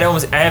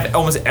have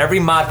almost every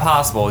mod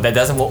possible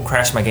that won't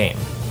crash my game.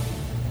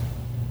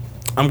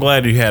 I'm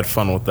glad you had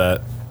fun with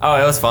that.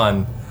 Oh, it was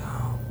fun.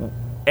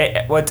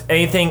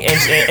 Anything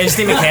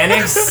interesting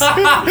mechanics?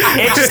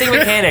 Interesting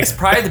mechanics.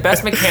 Probably the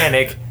best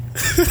mechanic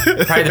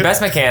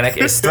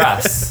is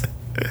stress.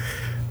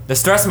 The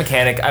stress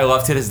mechanic I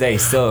love to this day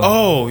still.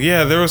 Oh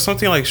yeah, there was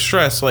something like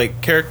stress.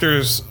 Like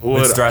characters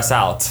would stress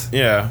out.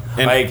 Yeah,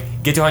 and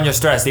Like get to 100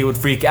 stress, they would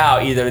freak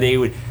out. Either they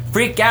would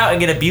freak out and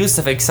get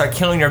abusive and start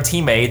killing their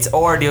teammates,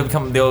 or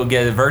they'll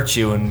get a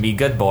virtue and be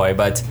good boy.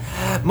 But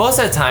most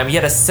of the time, you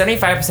had a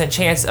 75%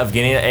 chance of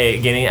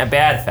getting a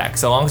bad effect.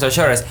 So long as I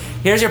showed us,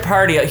 here's your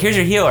party, here's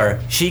your healer.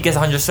 She gets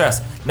 100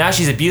 stress. Now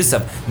she's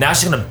abusive. Now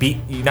she's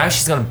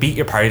gonna beat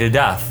your party to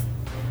death.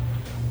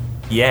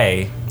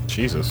 Yay.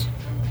 Jesus.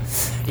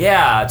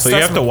 Yeah. So you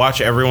have to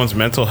watch everyone's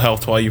mental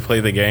health while you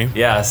play the game.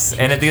 Yes,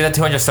 and if they get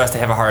 200 stress, they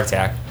have a heart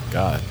attack.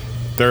 God.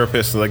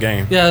 Therapist of the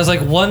game. Yeah, it's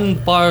like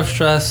 1 bar of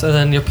stress, and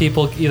then your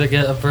people either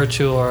get a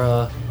virtue or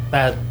a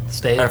bad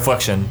state. An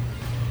affliction.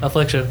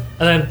 Affliction.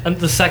 And then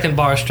the second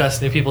bar is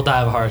Destiny. People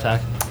die of a heart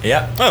attack.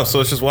 Yep. Oh, so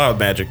it's just wild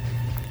magic.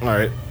 All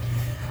right.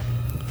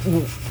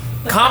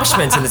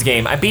 Accomplishments in this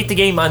game. I beat the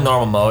game on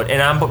normal mode,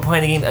 and I'm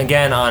playing the game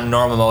again on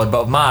normal mode,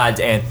 but with mods,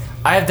 and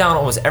I have done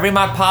almost every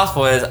mod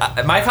possible.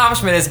 My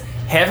accomplishment is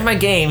having my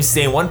game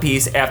stay in one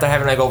piece after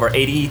having like over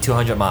 80 to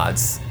 100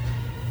 mods.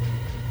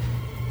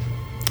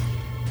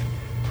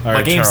 All My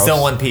right, game's Charles,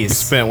 still one piece. You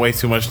spent way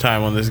too much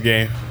time on this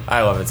game.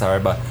 I love it, sorry,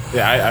 but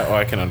Yeah,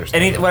 I can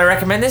understand. would I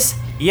recommend this?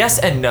 Yes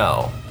and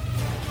no.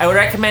 I would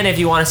recommend if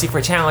you want to seek for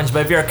a challenge,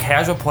 but if you're a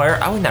casual player,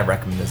 I would not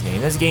recommend this game.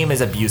 This game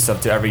is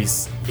abusive to every.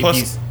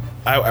 Plus,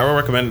 I would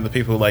recommend it to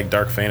people who like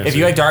dark fantasy. If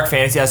you like dark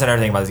fantasy, that's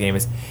another thing about this game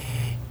is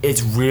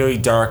it's really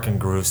dark and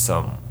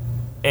gruesome.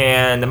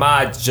 And the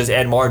mods just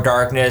add more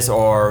darkness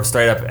or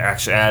straight up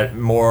actually add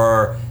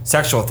more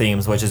sexual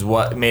themes, which is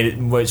what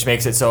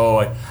makes it so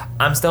like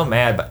I'm still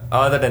mad, but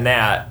other than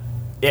that,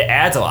 it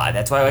adds a lot.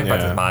 That's what I like about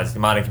this mods, the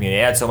modding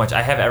community. It adds so much.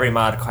 I have every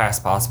mod class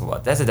possible,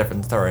 but that's a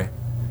different story.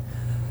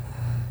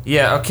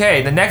 Yeah,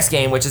 okay. The next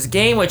game, which is a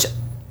game which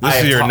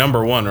This is your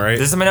number one, right?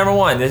 This is my number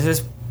one.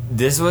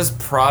 This was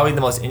probably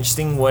the most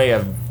interesting way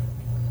of.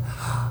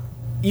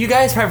 You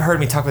guys probably heard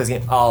me talk about this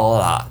game a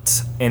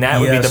lot, and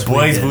that would be the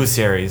Blaze Blue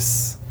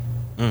series.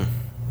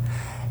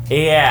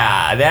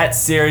 Yeah, that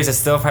series is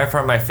still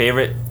probably my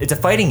favorite. It's a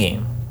fighting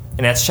game,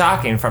 and that's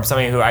shocking from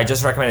somebody who I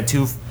just recommended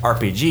 2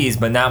 RPGs,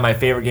 but now my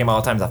favorite game of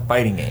all time is a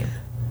fighting game.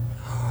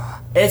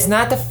 It's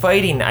not the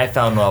fighting I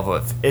fell in love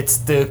with. It's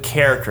the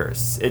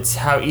characters. It's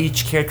how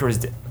each character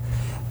is.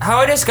 How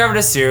I discovered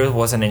this series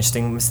was an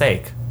interesting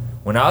mistake.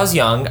 When I was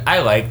young,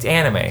 I liked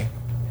anime.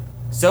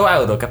 So I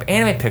would look up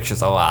anime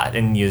pictures a lot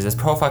and use as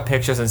profile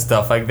pictures and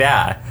stuff like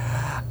that.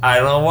 I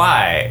don't know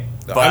why.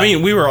 But I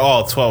mean, we were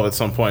all 12 at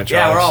some point,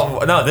 Charles. yeah, we're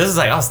all. No, this is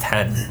like, I was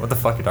 10. What the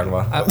fuck are you talking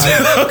about?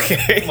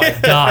 Okay.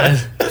 God.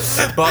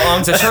 But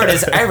long story short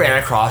is, I ran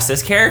across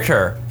this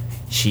character.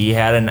 She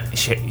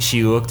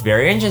looked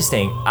very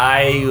interesting.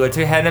 I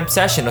literally had an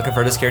obsession looking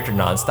for this character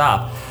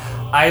nonstop.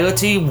 I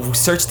literally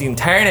searched the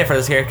entire internet for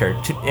this character,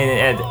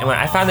 and when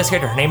I found this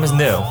character, her name was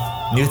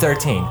New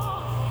 13.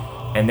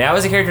 And that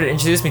was the character that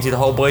introduced me to the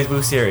whole Blaze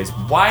Blue series.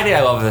 Why did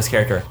I love this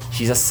character?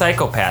 She's a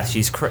psychopath.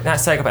 She's not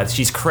psychopath.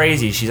 She's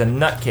crazy. She's a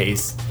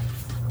nutcase.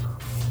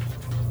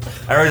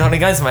 I already have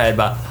guns in my head,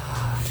 but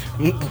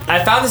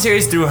I found the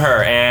series through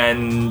her,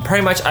 and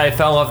pretty much I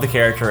fell in love with the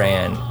character,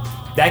 and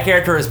that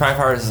character is by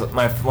far one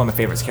of my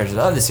favorite characters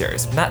of the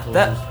series. Not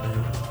that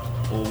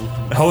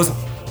hose,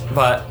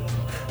 but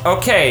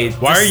okay.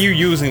 Why are you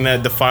using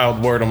that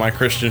defiled word on my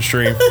Christian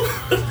stream?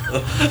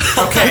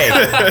 Okay,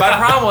 my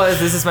problem was,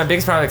 this is my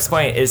biggest problem to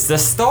explain, is the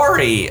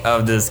story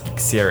of this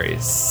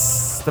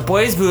series. The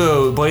Blaze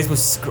Blue,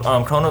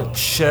 Chrono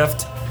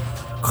Shift,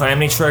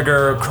 Calamity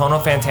Trigger, Chrono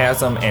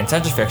Phantasm, and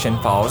Central Fiction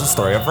follows the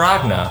story of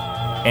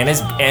Ragna and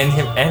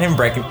him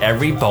breaking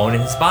every bone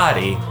in his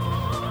body.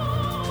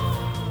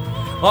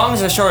 Long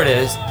as the short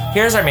is,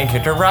 here's our main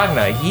character,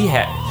 Ragna.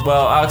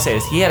 I would say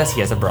this, he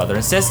has a brother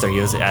and sister. He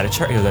was at a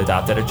church. He was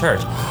adopted at a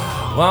church.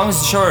 Long as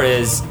the short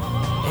is,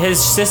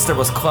 his sister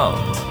was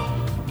cloned.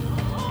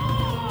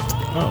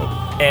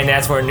 Oh. And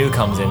that's where New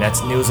comes in.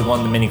 New is one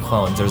of the many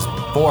clones. There's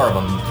 4 of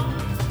them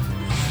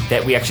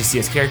that we actually see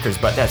as characters,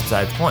 but that's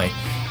beside the point.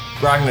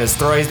 Ragna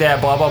destroys that,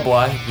 blah, blah,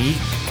 blah. He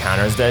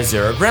counters the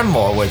Azure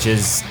Grimoire, which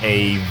is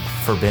a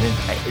forbidden...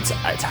 It's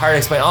hard to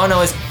explain. All I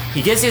know is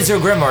he gets the Azure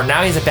Grimoire.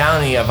 Now he's a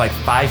bounty of like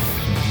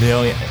 5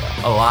 million.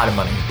 A lot of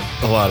money.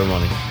 A lot of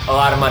money. A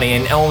lot of money,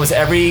 and almost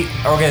every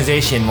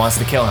organization wants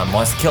to kill him.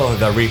 Wants to kill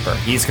the Reaper.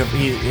 His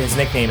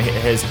nickname,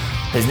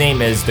 his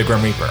name is the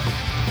Grim Reaper.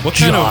 What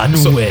kind John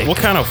of Wick. What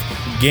kind of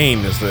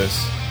game is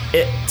this?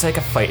 It's like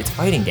a fight. It's a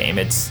fighting game.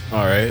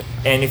 All right.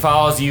 And he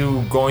follows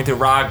you going through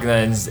Ragna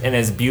and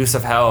his abuse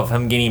of hell, of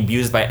him getting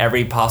abused by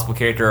every possible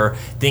character,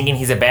 thinking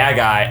he's a bad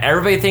guy.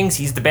 Everybody thinks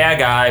he's the bad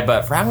guy,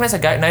 but Ragna's a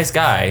nice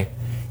guy.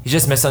 He's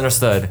just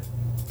misunderstood.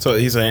 So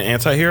he's an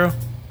anti-hero?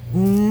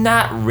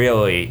 Not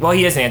really. Well,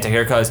 he is an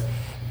anti-hero because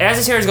as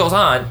the series goes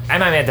on,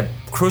 I'm at the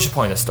crucial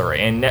point of the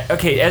story. And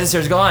okay, as the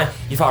series goes on,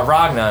 you follow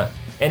Ragna,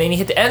 and then you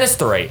hit the end of the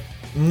story.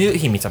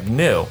 He meets up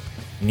New.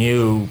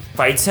 New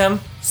fights him,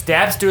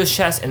 stabs through his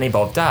chest, and they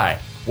both die.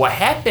 What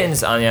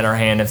happens, on the other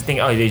hand, if you think,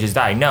 oh, they just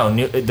died.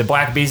 No, the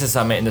Black Beast is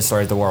summoned in the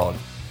story of the world.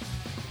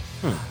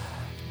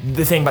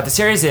 The thing about the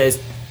series is,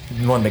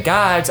 one of the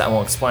gods, I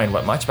won't explain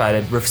much about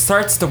it,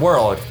 restarts the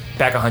world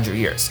back 100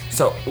 years.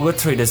 So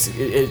literally,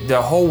 the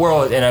whole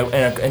world in an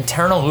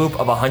eternal loop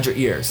of 100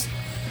 years.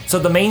 So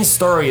the main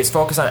story is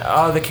focused on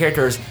all the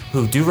characters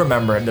who do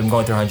remember them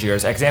going through 100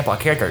 years. Example, a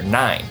character,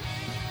 9.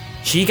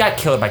 She got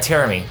killed by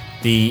Terami,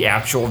 the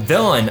actual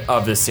villain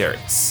of the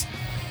series.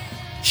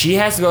 She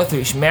has to go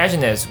through. Imagine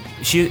this.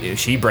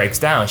 She breaks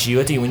down.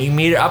 When you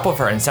meet up with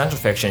her in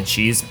Central Fiction,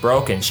 she's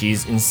broken.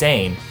 She's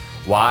insane.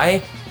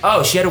 Why?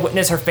 Oh, she had to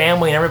witness her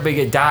family and everybody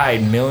get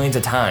died millions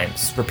of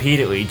times,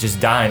 repeatedly, just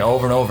dying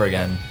over and over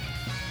again.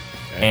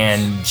 Thanks.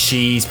 And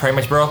she's pretty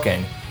much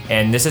broken.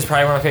 And this is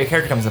probably one of my favorite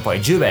characters comes to play,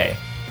 Jubei.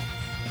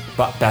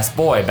 But best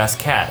boy, best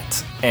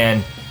cat.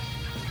 And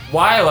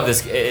why I love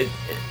this,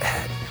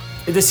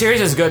 the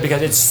series is good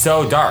because it's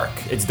so dark.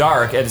 It's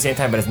dark at the same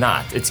time, but it's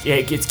not. It's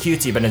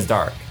cutesy, but it's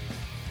dark.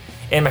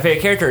 And my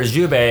favorite character is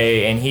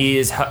Jubei, and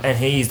he's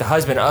the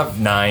husband of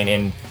Nine,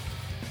 and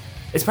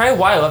it's probably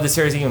why I love the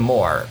series even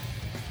more.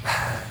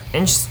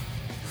 And just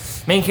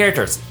main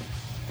characters,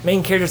 are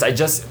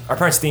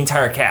pretty much the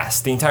entire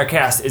cast. The entire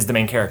cast is the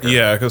main character.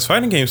 Yeah, because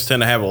fighting games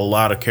tend to have a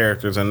lot of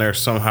characters, and they're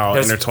somehow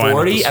intertwined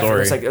with the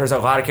story. There's a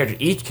lot of characters.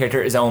 Each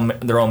character is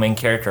their own main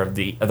character of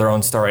their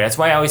own story. That's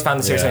why I always found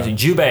the series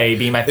interesting. Jubei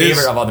being my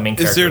favorite of all the main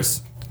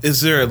characters.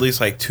 Is there at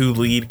least like 2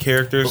 lead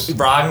characters?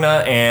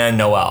 Ragna and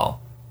Noelle.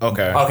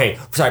 Okay. Okay,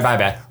 sorry, my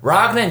bad.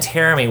 Ragna and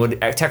Terumi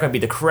would technically be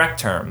the correct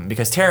term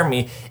because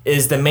Terumi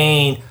is the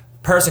main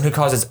person who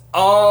causes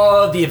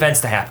all the events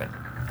to happen.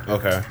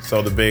 Okay,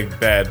 so the big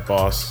bad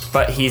boss.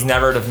 But he's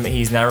never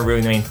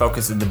really the main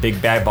focus of the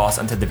big bad boss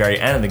until the very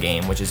end of the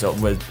game, which was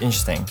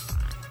interesting,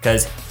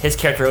 because his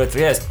character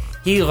literally is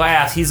he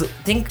laughs. He's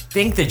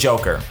think the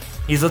Joker.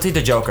 He's literally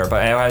the Joker,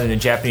 but the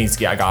Japanese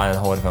guy got a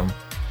hold of him.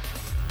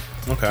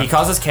 Okay. He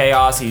causes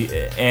chaos.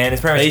 And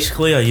it's pretty much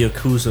Basically a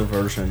Yakuza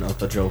version of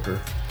the Joker.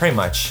 pretty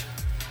much.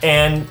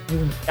 And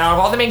out of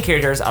all the main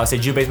characters, I would say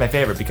Jubei's my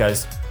favorite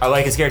because I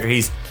like his character.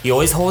 He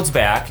always holds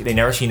back. He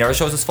never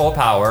shows his full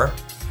power.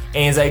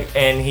 And he's like,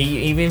 and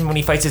he even when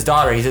he fights his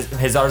daughter,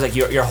 his daughter's like,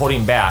 you're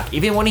holding back.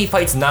 Even when he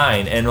fights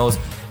Nine, and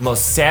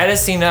most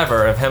saddest scene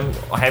ever of him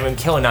having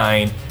kill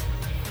Nine,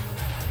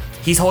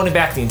 he's holding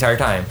back the entire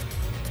time.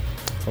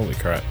 Holy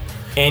crap.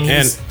 And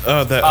he's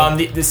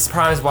this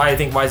problem is why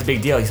it's a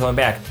big deal. He's holding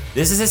back.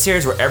 This is a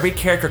series where every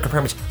character can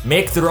pretty much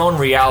make their own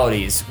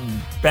realities,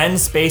 bend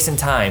space and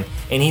time,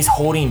 and he's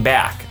holding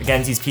back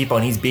against these people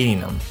and he's beating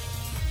them.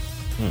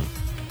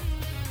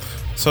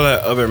 So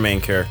that other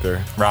main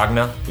character,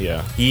 Ragna.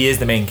 yeah. He is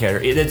the main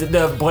character.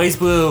 The Blaze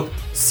Blue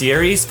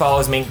series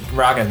follows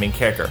Ragna's main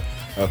character.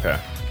 Okay.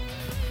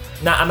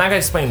 Now, I'm not gonna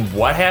explain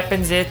what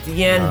happens at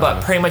the end,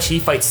 but pretty much he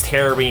fights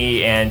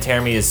Terumi, and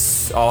Terumi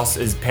is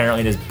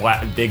apparently this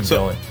big So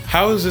villain.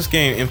 how has this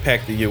game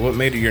impacted you? What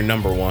made it your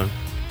number one?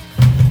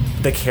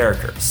 The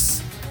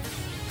characters.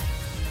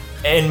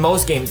 In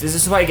most games, this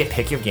is why I get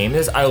picky of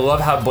games. I love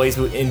how Blaze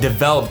Blue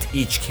developed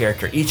each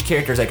character. Each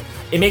character is like,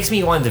 it makes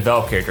me want to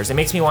develop characters. It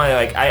makes me want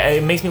to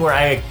it makes me where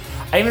I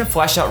even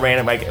flesh out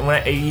random. Like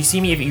when you see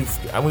me,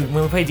 when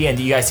we play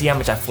D&D, you guys see how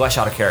much I flesh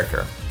out a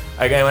character.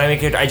 Like when I make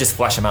a character, I just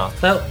flesh them out.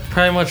 That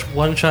pretty much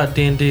one-shot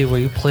D&D where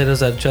you played as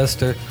that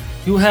jester.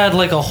 You had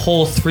like a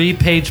whole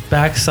 3-page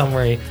back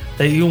summary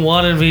that you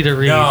wanted me to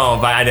read. No,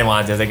 but I didn't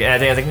want to. I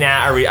was like,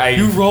 nah.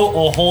 You wrote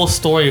a whole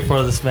story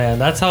for this man.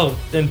 That's how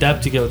in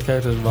depth you get with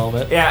character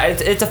development. Yeah,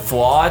 it's a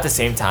flaw at the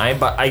same time,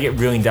 but I get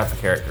really in depth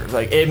with characters.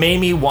 Like it made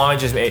me want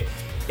to just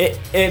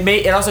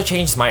it also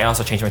changed my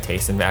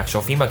taste in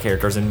actual female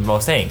characters in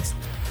most things.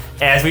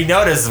 As we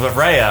noticed with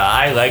Rhea,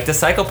 I like the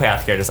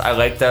psychopath characters. I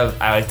like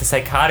the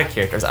psychotic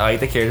characters. I like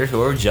the characters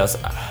who are just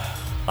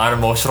on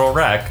emotional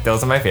wreck.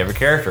 Those are my favorite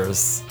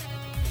characters.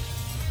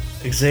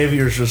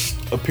 Xavier's just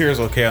Appears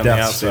okay on the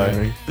outside.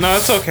 devastating. No,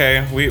 it's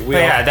okay. We But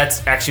yeah,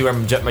 that's actually where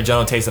my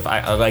general taste of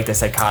I like the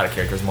psychotic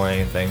characters more than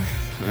anything.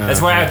 That's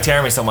why I like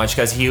Terumi so much,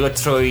 because he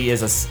literally is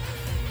this.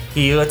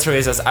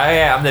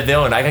 I'm the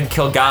villain. I can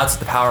kill gods with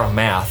the power of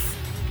math.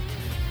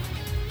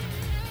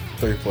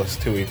 3 +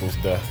 2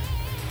 = death.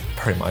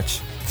 Pretty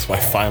much. It's my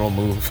final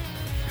move.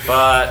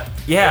 But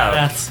yeah,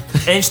 That's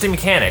interesting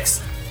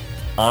mechanics.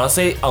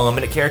 Honestly,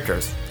 unlimited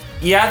characters.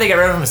 Yeah, they got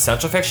rid of them in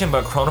Central Fiction,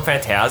 but Chrono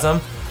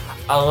Phantasm,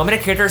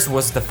 unlimited characters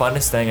was the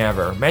funnest thing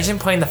ever. Imagine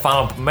playing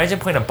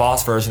a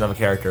boss version of a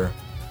character.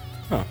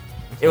 Huh.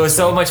 It was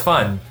so much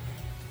fun.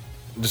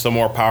 Just a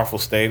more powerful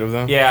state of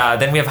them. Yeah,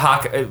 then we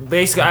have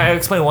basically, I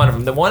explained one of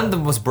them. The one that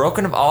was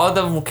broken of all of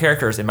the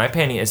characters, in my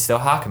opinion, is still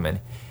Hakumen.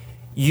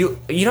 You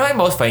know, in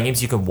most fighting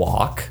games, you can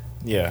walk.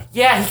 Yeah.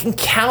 Yeah, he can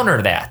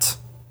counter that.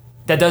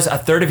 That does a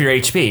third of your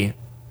HP.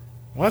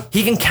 What?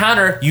 He can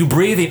counter you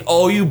breathing.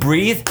 Oh, you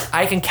breathe?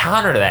 I can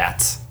counter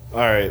that. All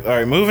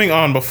right. Moving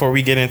on before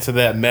we get into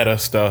that meta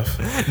stuff.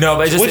 No,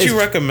 but Would you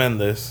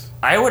recommend this?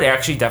 I would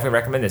actually definitely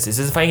recommend this. This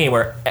is a fighting game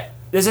where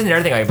this is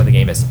another thing I like about the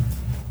game is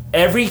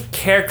every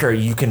character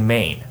you can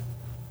main.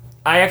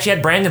 I actually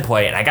had Brandon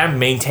play it, and I got him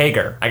main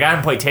Tager. I got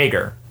him play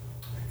Tager.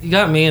 you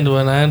got me into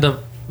it, and I ended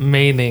up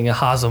maining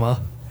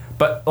Hazama.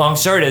 But long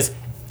story is,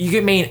 you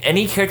can main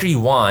any character you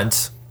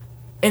want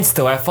and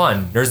still have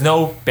fun. There's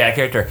no bad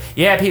character.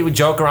 Yeah, people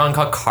joke around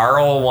call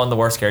Carl one of the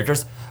worst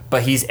characters,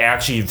 but he's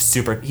actually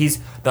he's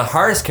the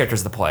hardest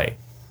characters to play.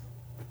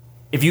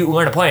 If you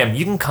learn to play him,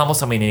 you can combo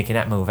somebody and he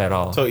cannot move at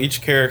all. So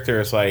each character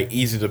is like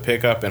easy to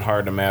pick up and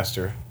hard to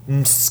master.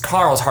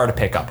 Carl's hard to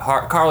pick up.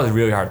 Carl is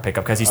really hard to pick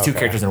up because he's two Okay.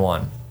 characters in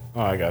one.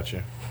 Oh, I got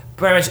you.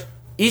 Pretty much,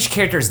 each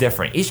character is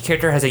different. Each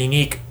character has a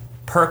unique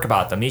perk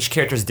about them. Each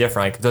character is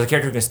different. Like, there's a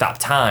character who can stop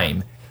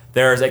time.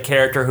 There's a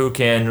character who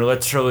can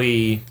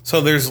literally... So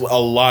there's a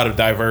lot of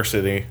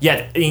diversity.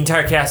 Yeah, the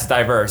entire cast is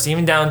diverse.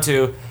 Even down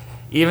to...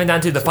 Even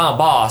down to the final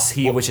boss,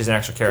 which is an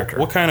extra character.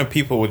 What kind of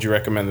people would you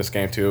recommend this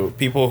game to?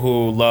 People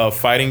who love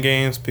fighting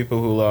games,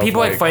 people who love People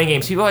like fighting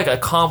games. People like a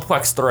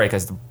complex story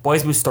because the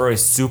Boys Boo story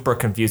is super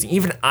confusing.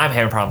 Even I'm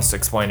having problems to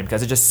explain it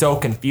because it's just so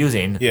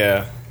confusing.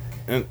 Yeah,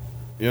 and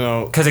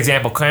Because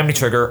example, Calamity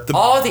Trigger,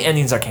 all the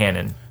endings are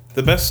canon.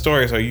 the best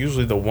stories are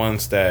usually the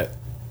ones that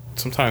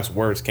sometimes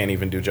words can't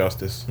even do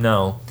justice.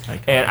 No,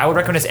 and I would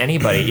recommend this to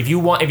anybody if you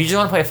just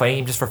want to play a fighting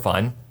game just for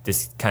fun.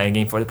 This kind of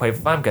game to play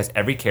for fun because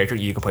every character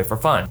you can play for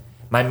fun.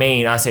 My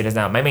main, I'll say this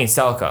now, my main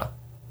Celica,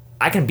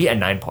 I can beat a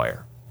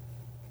 9-player.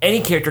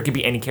 Any character can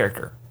beat any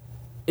character.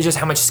 It's just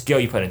how much skill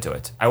you put into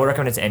it. I would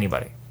recommend it to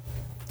anybody.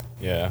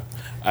 Yeah,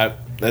 that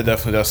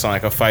definitely does sound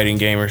like a fighting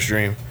gamer's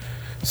dream.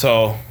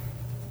 So,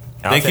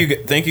 thank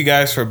you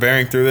guys for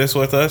bearing through this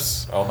with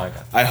us. Oh my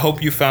god. I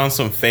hope you found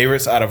some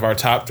favorites out of our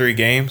top 3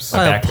 games.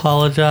 I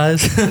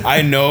apologize.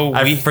 I know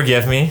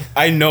Forgive me.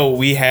 I know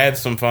we had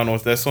some fun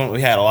with this one.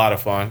 We had a lot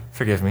of fun.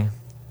 Forgive me.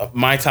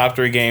 My top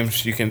 3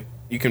 games, you can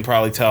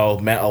probably tell,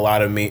 meant a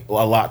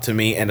lot to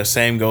me, and the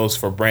same goes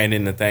for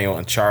Brandon, Nathaniel,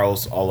 and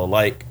Charles all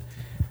alike.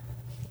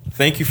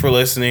 Thank you for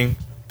listening.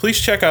 Please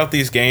check out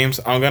these games.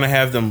 I'm gonna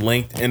have them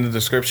linked in the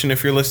description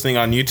if you're listening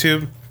on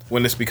YouTube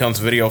when this becomes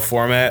video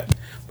format.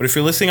 But if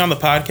you're listening on the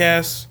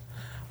podcast,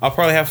 I'll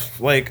probably have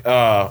like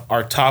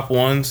our top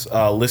ones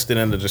listed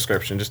in the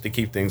description just to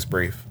keep things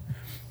brief.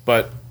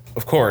 But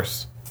of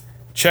course,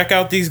 check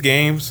out these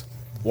games,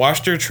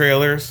 watch their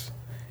trailers,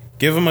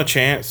 give them a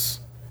chance.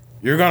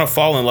 You're going to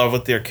fall in love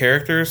with their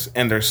characters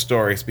and their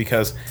stories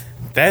because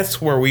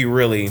that's where we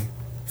really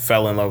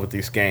fell in love with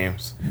these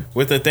games.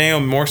 With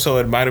Nathaniel, more so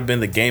it might have been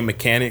the game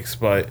mechanics,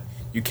 but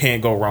you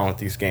can't go wrong with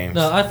these games.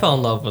 No, I fell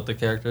in love with the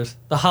characters.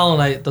 The Hollow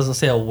Knight doesn't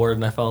say a word,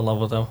 and I fell in love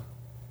with him.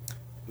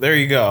 There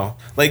you go.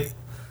 Like,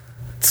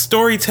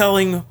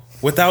 storytelling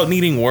without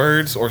needing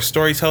words or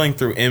storytelling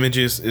through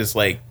images is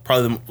like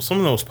probably some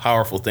of the most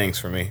powerful things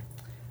for me.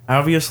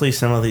 Obviously,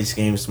 some of these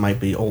games might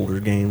be older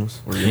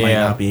games where you might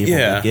not be able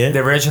to get. The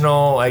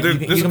original, like There-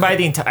 you can buy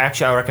the entire.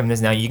 Actually, I'll recommend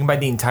this now. You can buy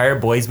the entire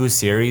Boys Boo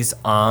series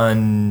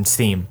on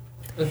Steam.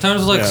 In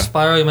terms of like Yeah.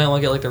 Spyro, you might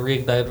want to get like the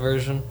reignite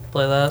version.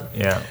 Play that.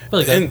 Yeah.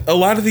 Really good. And a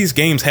lot of these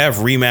games have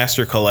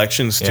remaster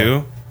collections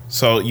too.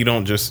 So you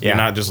don't just you're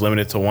not just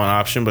limited to one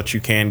option, but you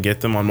can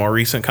get them on more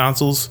recent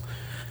consoles.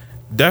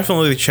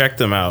 Definitely check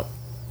them out.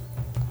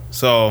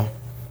 So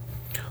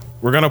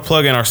we're going to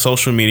plug in our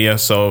social media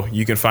so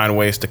you can find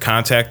ways to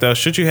contact us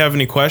should you have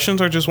any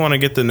questions or just want to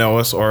get to know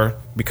us or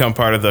become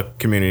part of the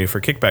community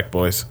for Kickback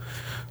Boys.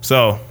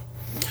 So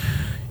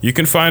you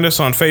can find us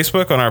on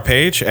Facebook on our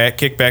page at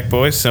Kickback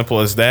Boys,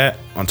 simple as that.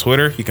 On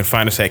Twitter, you can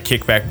find us at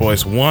Kickback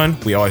Boys 1.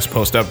 We always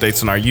post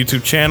updates on our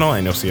YouTube channel,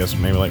 and you'll see us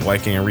maybe like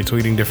liking and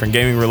retweeting different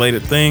gaming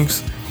related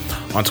things.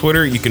 On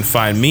Twitter, you can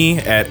find me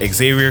at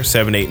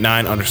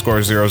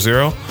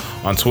Xavier789_00.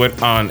 On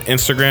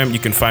Instagram, you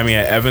can find me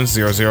at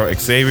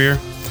Evans00Xavier.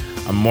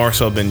 I'm more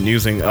so been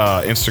using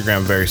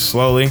Instagram very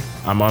slowly.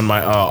 I'm on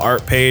my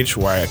art page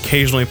where I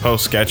occasionally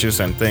post sketches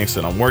and things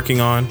that I'm working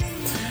on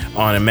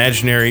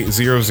Imaginary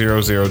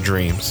 000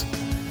 Dreams.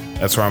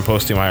 That's where I'm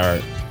posting my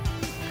art.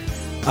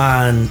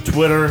 On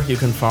Twitter, you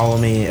can follow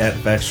me at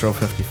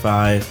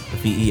Vextro55,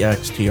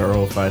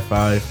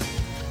 VEXTRO55.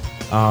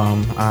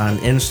 On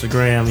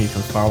Instagram, you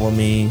can follow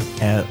me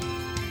at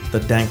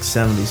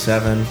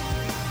TheDank77.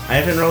 I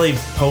haven't really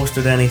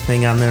posted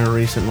anything on there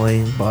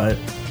recently, but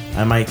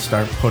I might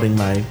start putting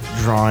my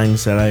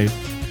drawings that I've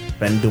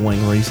been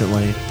doing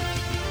recently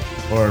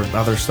or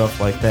other stuff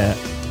like that.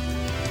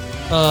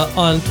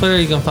 On Twitter,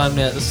 you can find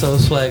me at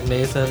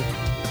SoSwagNathan,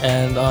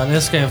 and on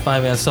Instagram,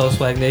 find me at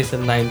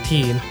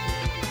SoSwagNathan19.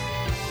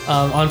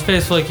 On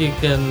Facebook, you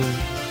can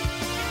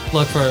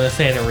look for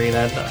Nathaniel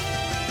Arena.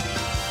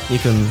 You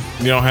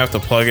don't have to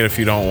plug it if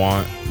you don't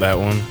want that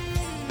one.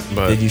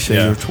 But did you say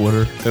your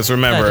Twitter? Because Yeah, I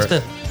remember, just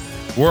did.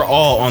 we're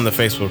all on the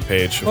Facebook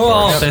page. of We're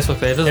all on course. Facebook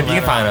page. Doesn't If you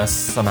can matter. find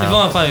us If you want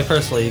somehow. to find me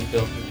personally, you can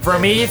go. For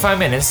me, you find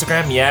me on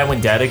Instagram. Yeah, I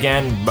went dead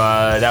again,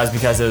 but that was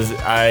because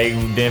I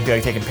didn't feel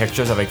like taking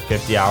pictures of like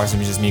 50 hours. It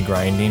was just me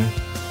grinding.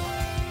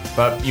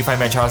 But you find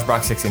me at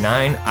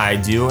CharlesBrock69. I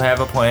do have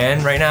a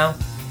plan right now,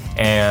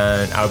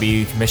 and I'll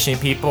be commissioning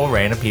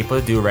random people,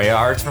 to do Raya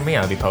arts for me.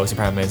 I'll be posting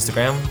probably on my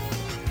Instagram.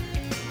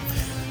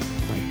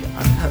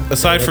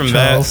 Aside from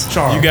Charles.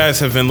 that, you guys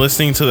have been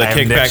listening to the I have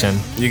Kickback. addiction.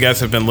 You guys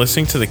have been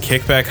listening to the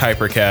Kickback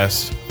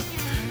Hypercast.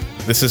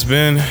 This has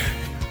been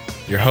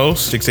your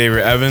host Xavier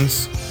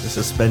Evans. This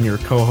has been your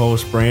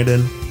co-host,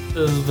 Brandon.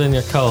 This has been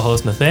your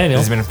co-host, Nathaniel.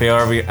 This has been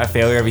a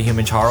failure of a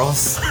human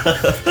Charles.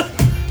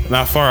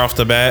 Not far off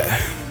the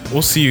bat.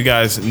 We'll see you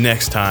guys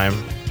next time.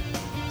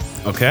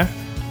 Okay?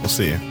 We'll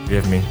see you.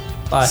 Forgive me.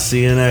 Bye.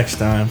 See you next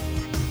time.